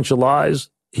 writing a bunch of lies.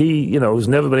 He, has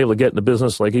never been able to get in the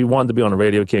business. Like, he wanted to be on the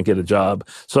radio, can't get a job.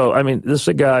 So, I mean, this is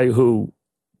a guy who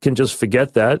can just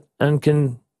forget that and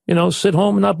can, sit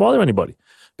home and not bother anybody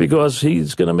because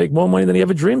he's going to make more money than he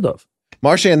ever dreamed of.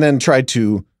 Marchand then tried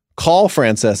to call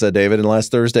Francesa, David, and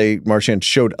last Thursday, Marchand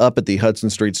showed up at the Hudson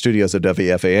Street studios of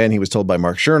WFAN. He was told by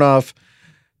Mark Chernoff,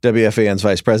 WFAN's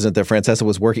vice president, that Francesa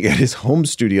was working at his home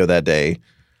studio that day.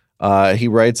 He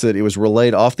writes that it was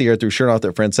relayed off the air through Chernoff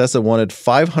that Francesa wanted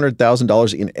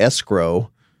 $500,000 in escrow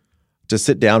to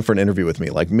sit down for an interview with me,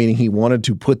 meaning he wanted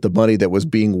to put the money that was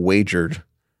being wagered,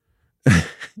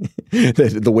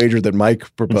 the wager that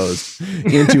Mike proposed,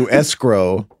 into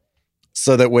escrow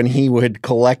so that when he would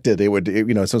collect it,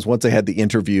 since once they had the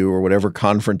interview or whatever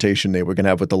confrontation they were going to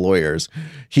have with the lawyers,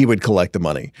 he would collect the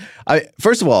money.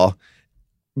 First of all,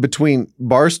 between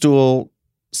Barstool,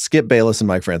 Skip Bayless, and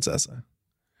Mike Francesa,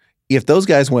 if those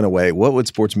guys went away, what would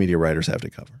sports media writers have to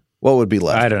cover? What would be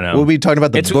left? I don't know. Would we be talking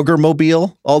about the Booger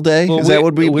Mobile all day? Is that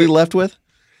what we'd be left with?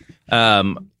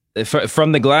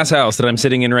 From the glass house that I'm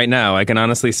sitting in right now, I can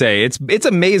honestly say it's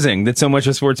amazing that so much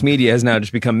of sports media has now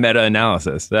just become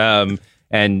meta-analysis and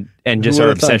just our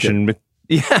obsession with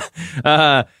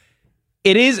it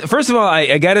is. First of all,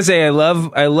 I gotta say I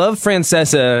love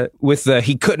Francesa with the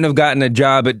he couldn't have gotten a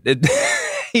job at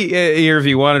here if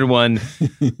he wanted one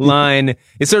line.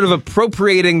 It's sort of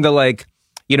appropriating the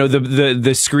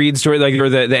the screed story, or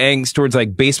the angst towards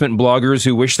basement bloggers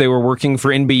who wish they were working for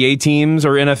NBA teams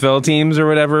or NFL teams or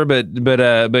whatever, but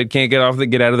can't get out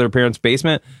of their parents'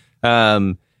 basement.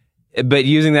 But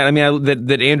using that,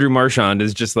 that Andrew Marchand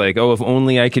is just if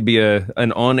only I could be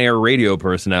an on-air radio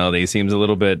personality seems a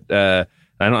little bit.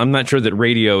 I'm not sure that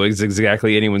radio is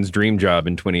exactly anyone's dream job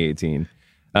in 2018.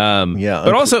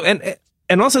 But also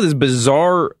and also this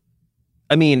bizarre.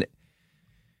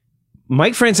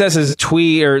 Mike Francesa's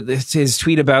tweet, or his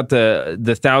tweet about the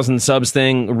 1,000 subs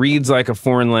thing, reads like a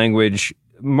foreign language.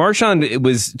 Marchand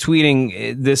was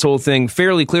tweeting this whole thing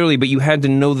fairly clearly, but you had to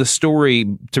know the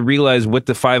story to realize what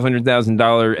the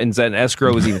 $500,000 in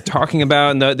escrow was even talking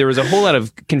about. And there was a whole lot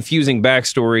of confusing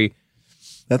backstory.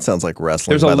 That sounds like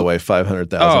wrestling, by the way,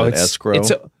 $500,000 in escrow.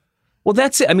 Well,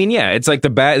 that's it. It's like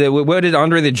what did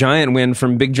Andre the Giant win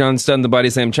from Big John Studd in the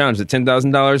Body Slam Challenge? Was it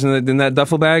 $10,000 in that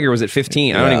duffel bag, or was it 15?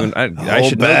 Yeah. I don't even. I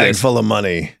should know this. Full of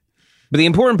money. But the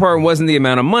important part wasn't the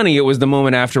amount of money. It was the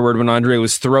moment afterward when Andre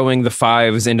was throwing the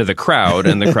fives into the crowd,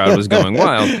 and the crowd was going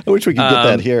wild. I wish we could get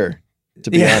that here,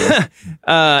 to be honest.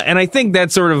 And I think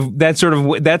that's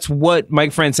what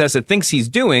Mike Francesa thinks he's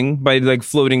doing by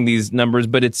floating these numbers.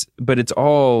 But it's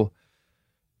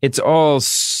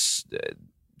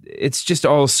just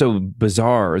all so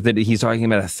bizarre that he's talking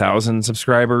about 1,000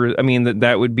 subscribers.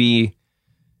 That would be,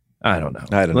 I don't know.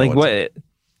 I don't know. What?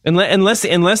 Unless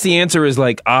the answer is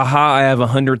aha, I have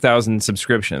 100,000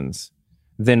 subscriptions,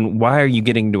 then why are you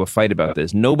getting into a fight about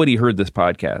this? Nobody heard this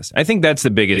podcast. I think that's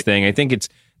the biggest thing. I think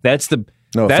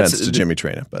no offense to Jimmy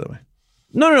Traina, by the way.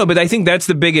 No, but I think that's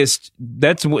the biggest.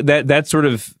 That's sort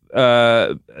of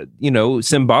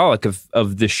symbolic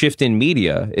of the shift in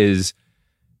media is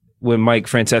when Mike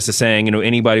Francesa saying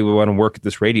anybody would want to work at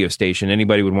this radio station,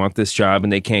 anybody would want this job,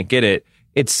 and they can't get it.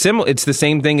 It's similar. It's the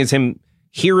same thing as him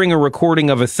hearing a recording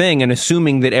of a thing and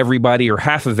assuming that everybody or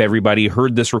half of everybody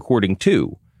heard this recording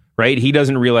too, right? He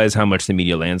doesn't realize how much the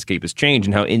media landscape has changed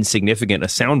and how insignificant a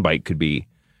soundbite could be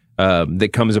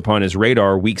that comes upon his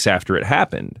radar weeks after it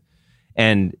happened.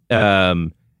 And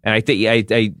I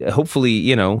think I hopefully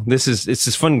it's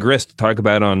just fun grist to talk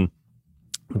about on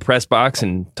the press box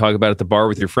and talk about at the bar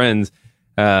with your friends.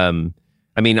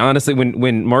 Honestly,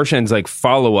 when Marchand's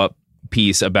follow up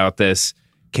piece about this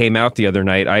came out the other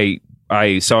night,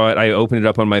 I saw it. I opened it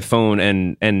up on my phone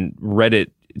and read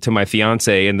it to my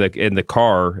fiance in the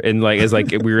car, and as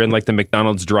we were in the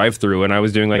McDonald's drive-through, and I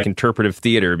was doing interpretive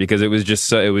theater because it was just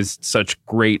it was such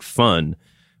great fun.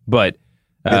 But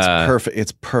it's perfect.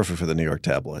 It's perfect for the New York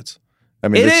tabloids.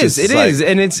 This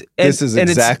is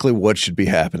exactly what should be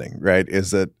happening, right?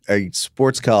 Is that a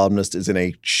sports columnist is in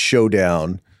a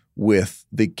showdown with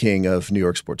the king of New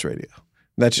York sports radio.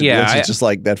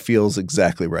 That feels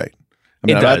exactly right.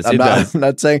 I'm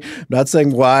not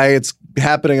saying why it's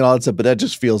happening and all that stuff, but that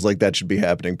just feels like that should be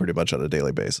happening pretty much on a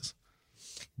daily basis.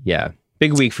 Yeah.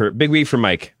 Big week for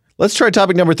Mike. Let's try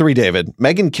topic number 3, David.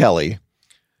 Megyn Kelly.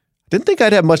 Didn't think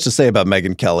I'd have much to say about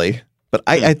Megyn Kelly, but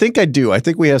I think I do. I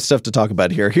think we have stuff to talk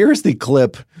about here. Here's the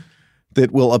clip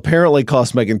that will apparently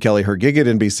cost Megyn Kelly her gig at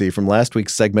NBC from last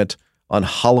week's segment on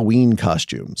Halloween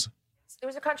costumes. There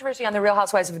was a controversy on The Real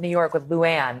Housewives of New York with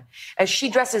Luann, as she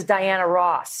dressed as Diana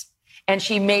Ross, and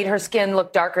she made her skin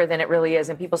look darker than it really is,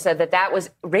 and people said that was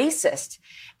racist.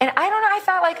 And I don't know, I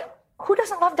felt like, who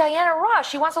doesn't love Diana Ross?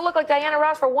 She wants to look like Diana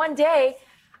Ross for one day.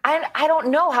 I don't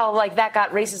know how that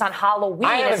got racist on Halloween.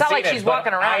 It's not like she's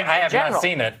walking around. I have not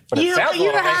seen it, but it sounds a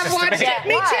little racist to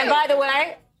me. Me too. And by the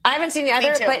way, I haven't seen the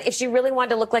other, but if she really wanted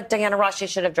to look like Diana Ross, she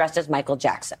should have dressed as Michael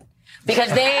Jackson.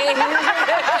 Because they...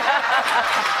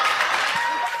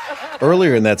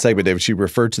 Earlier in that segment, David, she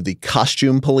referred to the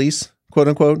costume police, quote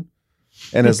unquote.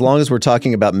 And as long as we're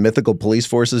talking about mythical police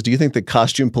forces, do you think the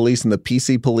costume police and the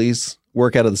PC police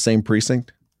work out of the same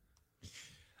precinct?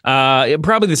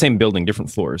 Probably the same building, different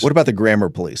floors. What about the grammar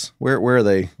police? Where are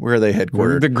they? Where are they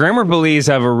headquartered? The grammar police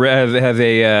have a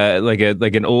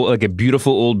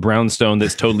beautiful old brownstone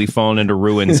that's totally fallen into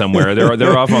ruin somewhere.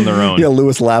 They're off on their own. Yeah,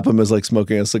 Lewis Lapham is like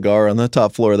smoking a cigar on the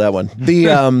top floor of that one. The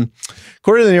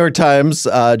according to the New York Times,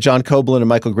 John Coblin and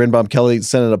Michael Grinbaum Kelly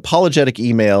sent an apologetic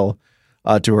email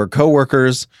to her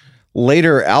coworkers.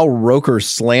 Later, Al Roker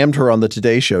slammed her on the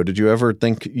Today Show. Did you ever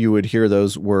think you would hear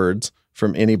those words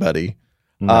from anybody?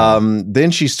 No.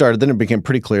 Then it became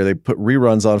pretty clear. They put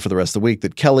reruns on for the rest of the week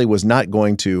that Kelly was not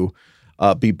going to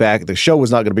be back. The show was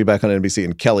not going to be back on NBC,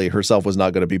 and Kelly herself was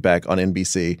not going to be back on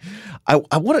NBC.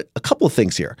 I want a couple of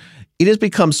things here. It has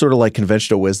become sort of like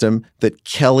conventional wisdom that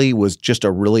Kelly was just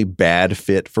a really bad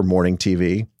fit for morning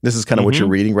TV. This is kind of what you're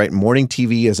reading, right? Morning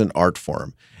TV is an art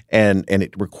form, and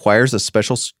it requires a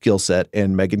special skill set,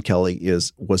 and Megyn Kelly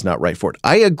was not right for it.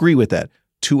 I agree with that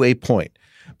to a point.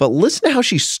 But listen to how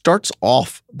she starts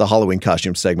off the Halloween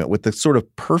costume segment with the sort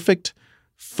of perfect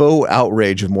faux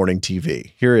outrage of morning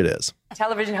TV. Here it is.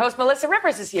 Television host Melissa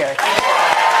Rippers is here. Nice to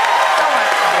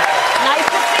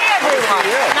see everyone.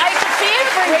 Nice to see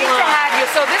everyone. Great to have you.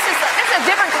 So this is a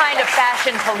different kind of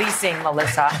fashion policing,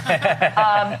 Melissa.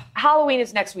 Halloween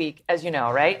is next week, as you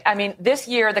know, right? I mean, this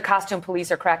year the costume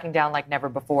police are cracking down like never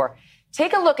before.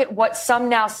 Take a look at what some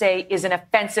now say is an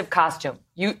offensive costume.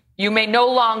 You may no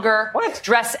longer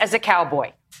dress as a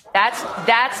cowboy.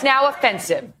 That's now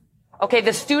offensive. Okay,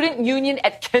 the student union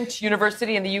at Kent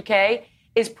University in the UK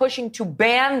is pushing to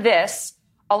ban this,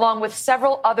 along with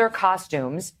several other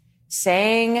costumes,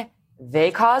 saying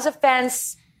they cause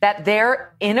offense, that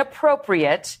they're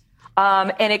inappropriate,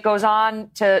 and it goes on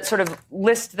to sort of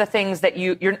list the things that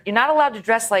you're not allowed to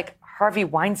dress like Harvey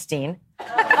Weinstein.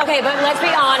 Okay, but let's be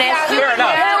honest.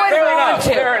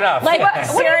 Fair enough. Like,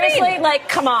 seriously,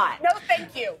 come on. No,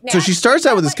 thank you. So she starts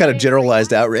out with this kind of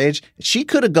generalized outrage. She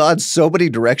could have gone so many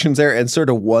directions there and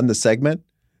sort of won the segment.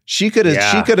 She could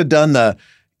have done the,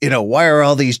 why are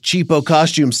all these cheapo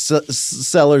costume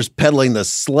sellers peddling the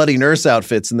slutty nurse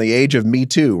outfits in the age of Me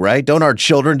Too, right? Don't our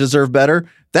children deserve better?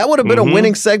 That would have been a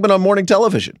winning segment on morning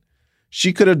television.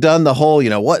 She could have done the whole,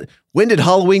 when did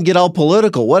Halloween get all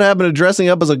political? What happened to dressing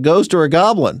up as a ghost or a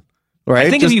goblin? Right? I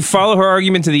think if you follow her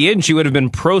argument to the end, she would have been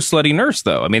pro slutty nurse,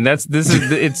 though. I mean,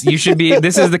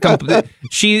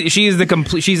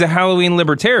 she's a Halloween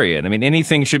libertarian. I mean,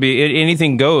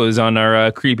 anything goes on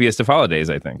our creepiest of holidays,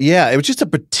 I think. Yeah, it was just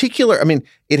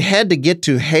it had to get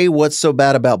to, hey, what's so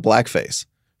bad about blackface?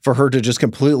 For her to just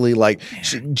completely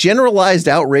generalized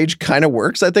outrage kind of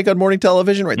works, I think, on morning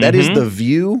television, right? That is The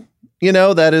View.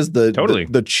 That is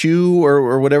the Chew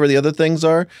or whatever the other things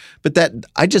are. But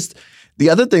the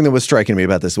other thing that was striking me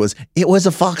about this was it was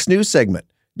a Fox News segment.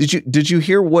 Did you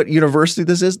hear what university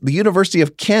this is? The University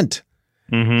of Kent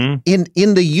in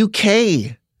the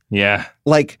UK. Yeah.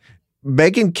 Like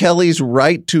Megyn Kelly's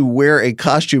right to wear a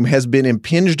costume has been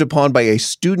impinged upon by a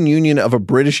student union of a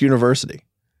British university.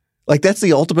 Like, that's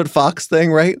the ultimate Fox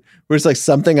thing, right? Where it's like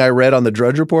something I read on the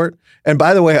Drudge Report. And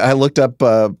by the way, I looked up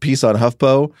a piece on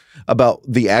HuffPo about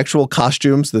the actual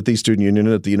costumes that the student union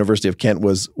at the University of Kent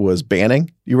was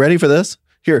banning. You ready for this?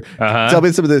 Here, tell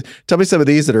me some of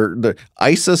these that are the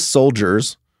ISIS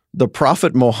soldiers, the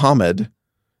Prophet Muhammad,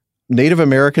 Native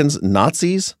Americans,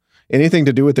 Nazis, anything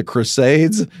to do with the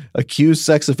Crusades, accused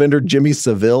sex offender Jimmy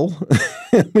Savile.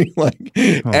 I mean,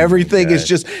 everything is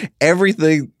just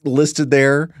everything listed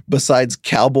there besides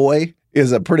cowboy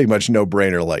is a pretty much no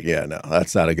brainer. Like, yeah, no,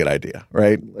 that's not a good idea,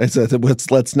 right?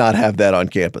 Let's not have that on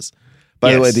campus.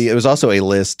 By the way, it was also a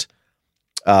list,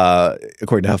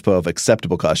 according to HuffPo, of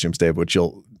acceptable costumes, Dave, which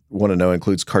you'll want to know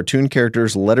includes cartoon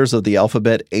characters, letters of the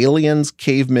alphabet, aliens,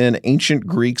 cavemen, ancient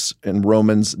Greeks and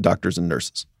Romans, doctors and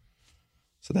nurses.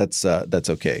 So that's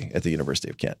okay at the University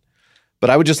of Kent. But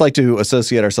I would just like to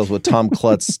associate ourselves with Tom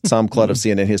Klutz of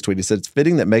CNN. His tweet, he said, it's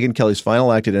fitting that Megyn Kelly's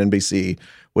final act at NBC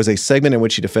was a segment in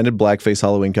which she defended blackface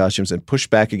Halloween costumes and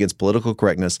pushed back against political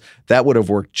correctness. That would have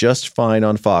worked just fine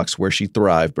on Fox, where she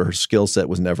thrived, but her skill set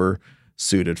was never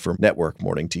suited for network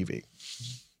morning TV.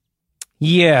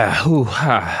 Yeah.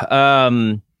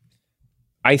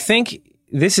 I think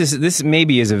this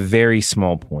maybe is a very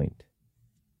small point,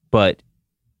 but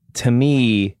to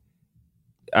me,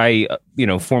 I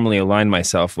formally aligned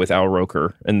myself with Al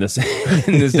Roker in this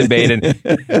debate, and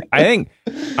I think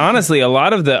honestly a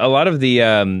lot of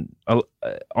the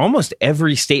almost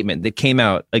every statement that came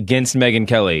out against Megyn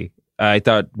Kelly I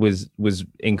thought was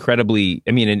incredibly.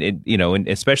 I mean, and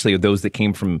especially those that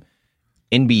came from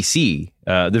NBC,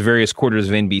 the various quarters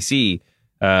of NBC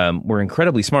were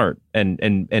incredibly smart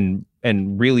and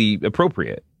really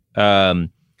appropriate.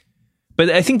 But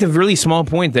I think the really small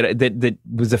point that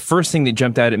was the first thing that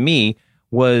jumped out at me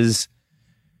was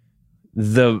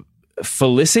the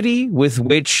felicity with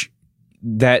which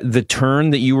that the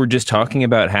turn that you were just talking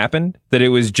about happened. That it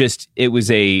was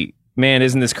a, man,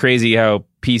 isn't this crazy how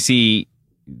PC,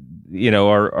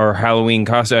 our Halloween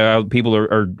costume, how people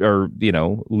are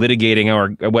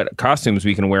litigating what costumes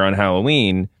we can wear on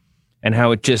Halloween, and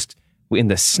how it just in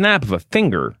the snap of a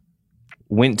finger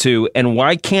went to, and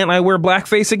why can't I wear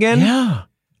blackface again? Yeah.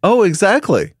 Oh,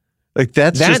 exactly. Like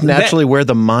that's just naturally where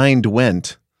the mind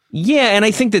went. Yeah, and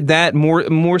I think that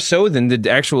more so than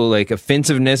the actual like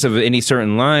offensiveness of any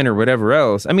certain line or whatever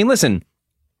else. I mean, listen,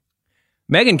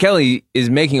 Megyn Kelly is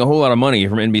making a whole lot of money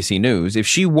from NBC News. If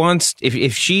she wants,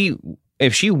 if she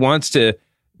wants to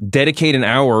dedicate an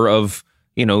hour of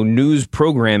news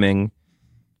programming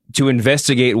to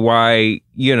investigate why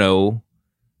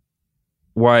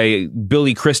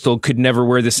Billy Crystal could never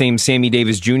wear the same Sammy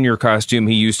Davis Jr. costume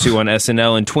he used to on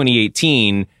SNL in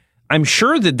 2018, I'm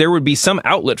sure that there would be some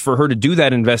outlet for her to do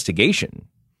that investigation.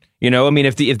 I mean,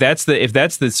 if that's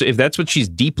what she's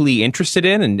deeply interested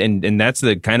in, and that's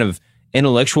the kind of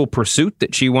intellectual pursuit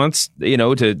that she wants,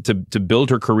 to build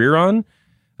her career on,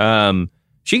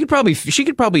 she could probably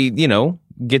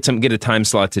get a time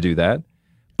slot to do that.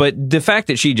 But the fact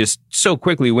that she just so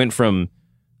quickly went from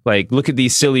like, look at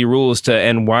these silly rules to,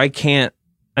 and why can't,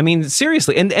 I mean,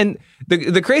 seriously. And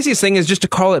the craziest thing is just to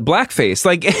call it blackface,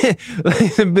 like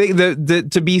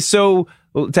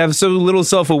to have so little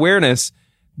self-awareness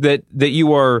that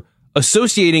you are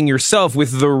associating yourself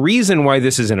with the reason why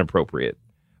this is inappropriate,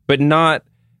 but not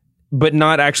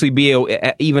actually be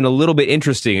even a little bit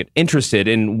interested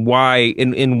in why,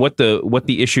 in what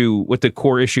the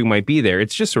core issue might be there.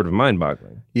 It's just sort of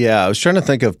mind-boggling. Yeah, I was trying to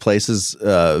think of places,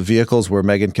 vehicles where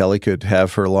Megyn Kelly could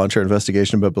have her launch her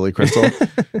investigation about Billy Crystal.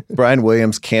 Brian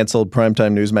Williams canceled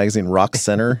primetime news magazine Rock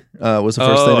Center was the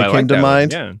first thing that came to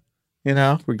mind.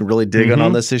 Yeah. We can really dig in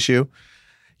on this issue.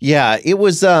 Yeah, it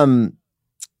was.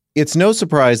 It's no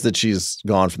surprise that she's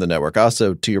gone from the network.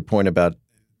 Also, to your point about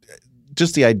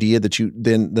just the idea that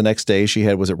then the next day she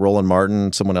had, was it Roland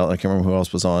Martin, someone else, I can't remember who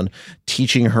else was on,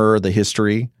 teaching her the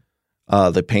history,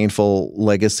 the painful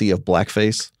legacy of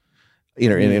blackface,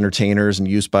 in entertainers and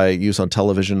use on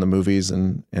television, the movies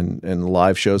and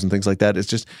live shows and things like that. It's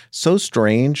just so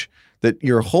strange that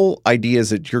your whole idea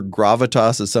is that your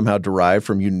gravitas is somehow derived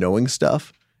from you knowing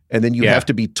stuff, and then you have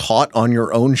to be taught on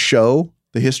your own show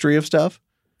the history of stuff.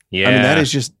 Yeah. I mean, that is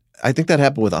just, I think that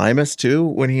happened with Imus too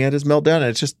when he had his meltdown, and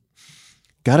it's just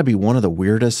got to be one of the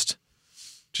weirdest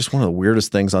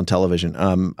things on television.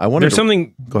 I wonder. There's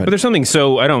something, go ahead. But there's something.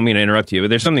 So I don't mean to interrupt you, but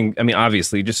there's something. I mean,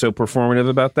 obviously, just so performative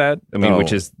about that. I mean,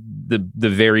 which is the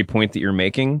very point that you're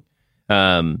making.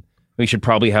 We should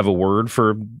probably have a word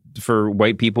for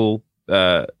white people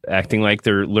acting like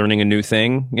they're learning a new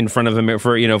thing in front of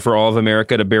for all of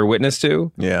America to bear witness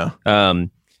to. Yeah.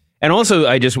 And also,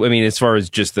 I mean, as far as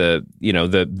just the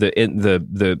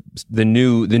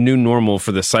new normal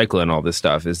for the cycle and all this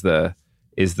stuff is the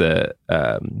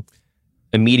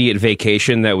immediate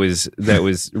vacation that was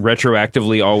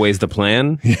retroactively always the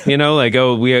plan.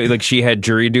 She had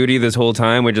jury duty this whole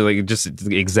time, which is like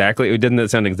just exactly. It doesn't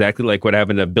sound exactly like what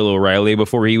happened to Bill O'Reilly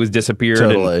before he was disappeared.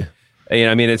 Totally.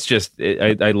 I mean, it's just,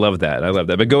 I love that. I love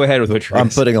that. But go ahead with what you're. I'm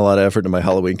putting a lot of effort into my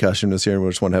Halloween costume this year, and we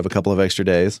just want to have a couple of extra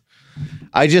days.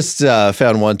 I just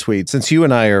found one tweet. Since you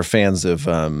and I are fans of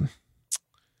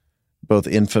both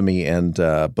infamy and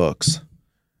books,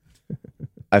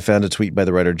 I found a tweet by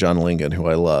the writer John Lingan, who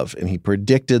I love, and he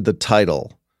predicted the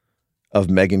title of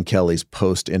Megyn Kelly's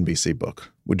post-NBC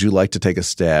book. Would you like to take a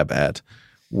stab at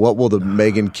what will the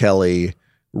Megyn Kelly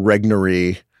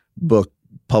Regnery book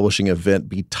publishing event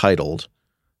be titled,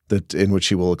 that in which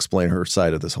she will explain her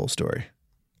side of this whole story?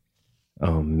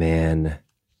 Oh man,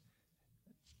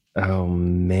 Oh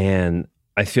man,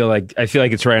 I feel like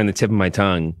it's right on the tip of my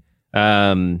tongue.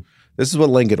 This is what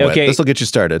Lincoln went. This will get you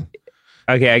started.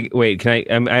 Okay, wait.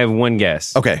 Can I have one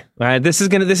guess. Okay. This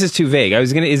is too vague.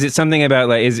 Is it something about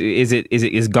like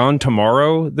is Gone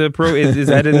Tomorrow the pro? Is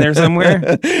that in there somewhere?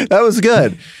 That was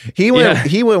good. He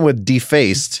went with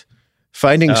Defaced,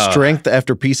 Finding Strength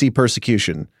After PC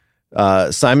Persecution.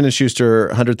 Simon & Schuster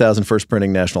 100,000 first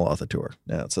printing national author tour.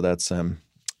 Yeah, so that's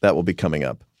that will be coming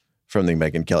up from the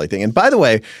Megyn Kelly thing. And by the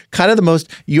way, kind of the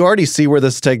most, you already see where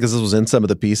this takes, this was in some of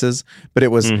the pieces, but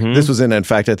it was, this was in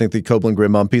fact, I think the Copeland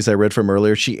Grimmon piece I read from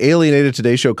earlier. She alienated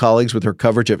Today Show colleagues with her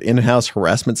coverage of in-house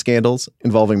harassment scandals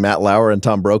involving Matt Lauer and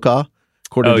Tom Brokaw.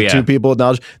 According to two people with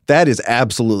knowledge, that is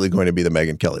absolutely going to be the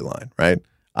Megyn Kelly line, right?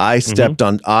 I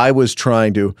was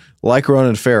trying to, like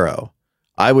Ronan Farrow,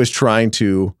 I was trying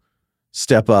to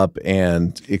step up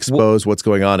and expose what's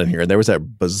going on in here. And there was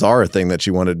that bizarre thing that she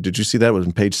wanted. Did you see that? It was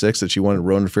on page 6 that she wanted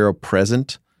Ronan Farrow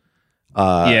present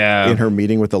in her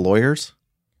meeting with the lawyers.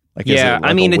 Like,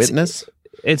 I mean, a witness.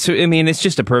 It's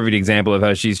just a perfect example of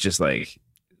how she's just like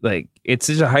it's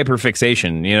just a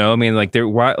hyperfixation, you know? I mean,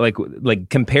 like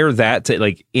compare that to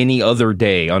like any other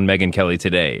day on Megyn Kelly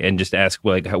today and just ask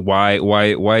like why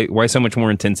so much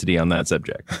more intensity on that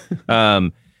subject.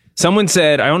 Someone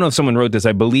said, I don't know if someone wrote this.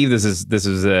 I believe this is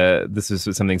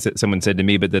something someone said to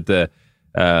me, but that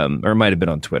or it might have been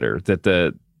on Twitter, that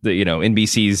the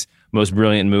NBC's most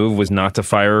brilliant move was not to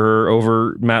fire her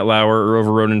over Matt Lauer or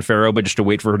over Ronan Farrow, but just to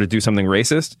wait for her to do something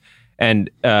racist.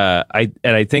 And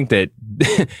I think that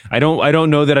I don't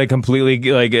know that I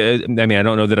completely I don't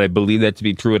know that I believe that to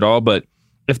be true at all. But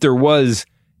if there was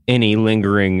any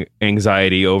lingering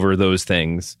anxiety over those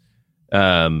things,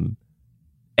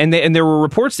 and there were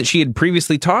reports that she had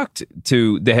previously talked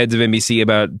to the heads of NBC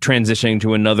about transitioning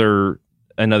to another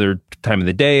time of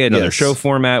the day, another show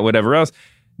format, whatever else,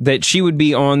 that she would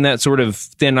be on that sort of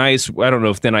thin ice. I don't know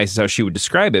if thin ice is how she would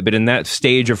describe it, but in that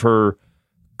stage of her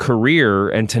career,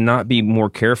 and to not be more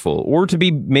careful, or to be,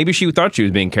 maybe she thought she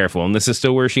was being careful, and this is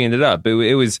still where she ended up.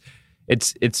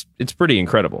 It's pretty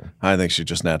incredible. I think she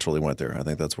just naturally went there. I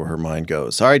think that's where her mind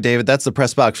goes. All right, David, that's the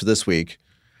press box for this week.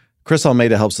 Chris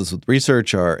Almeida helps us with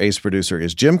research. Our ace producer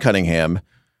is Jim Cunningham.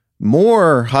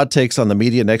 More hot takes on the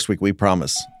media next week, we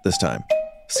promise, this time.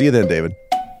 See you then, David.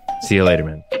 See you later,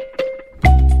 man.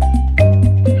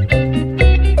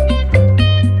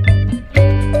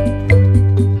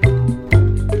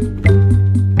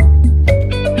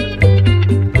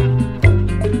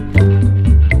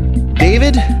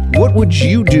 David, what would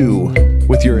you do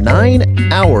with your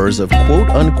 9 hours of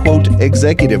quote-unquote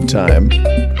executive time?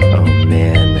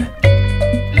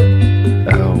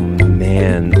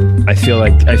 I feel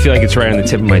like it's right on the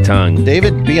tip of my tongue.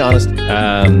 David, be honest.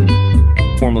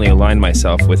 Formally align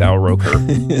myself with Al Roker.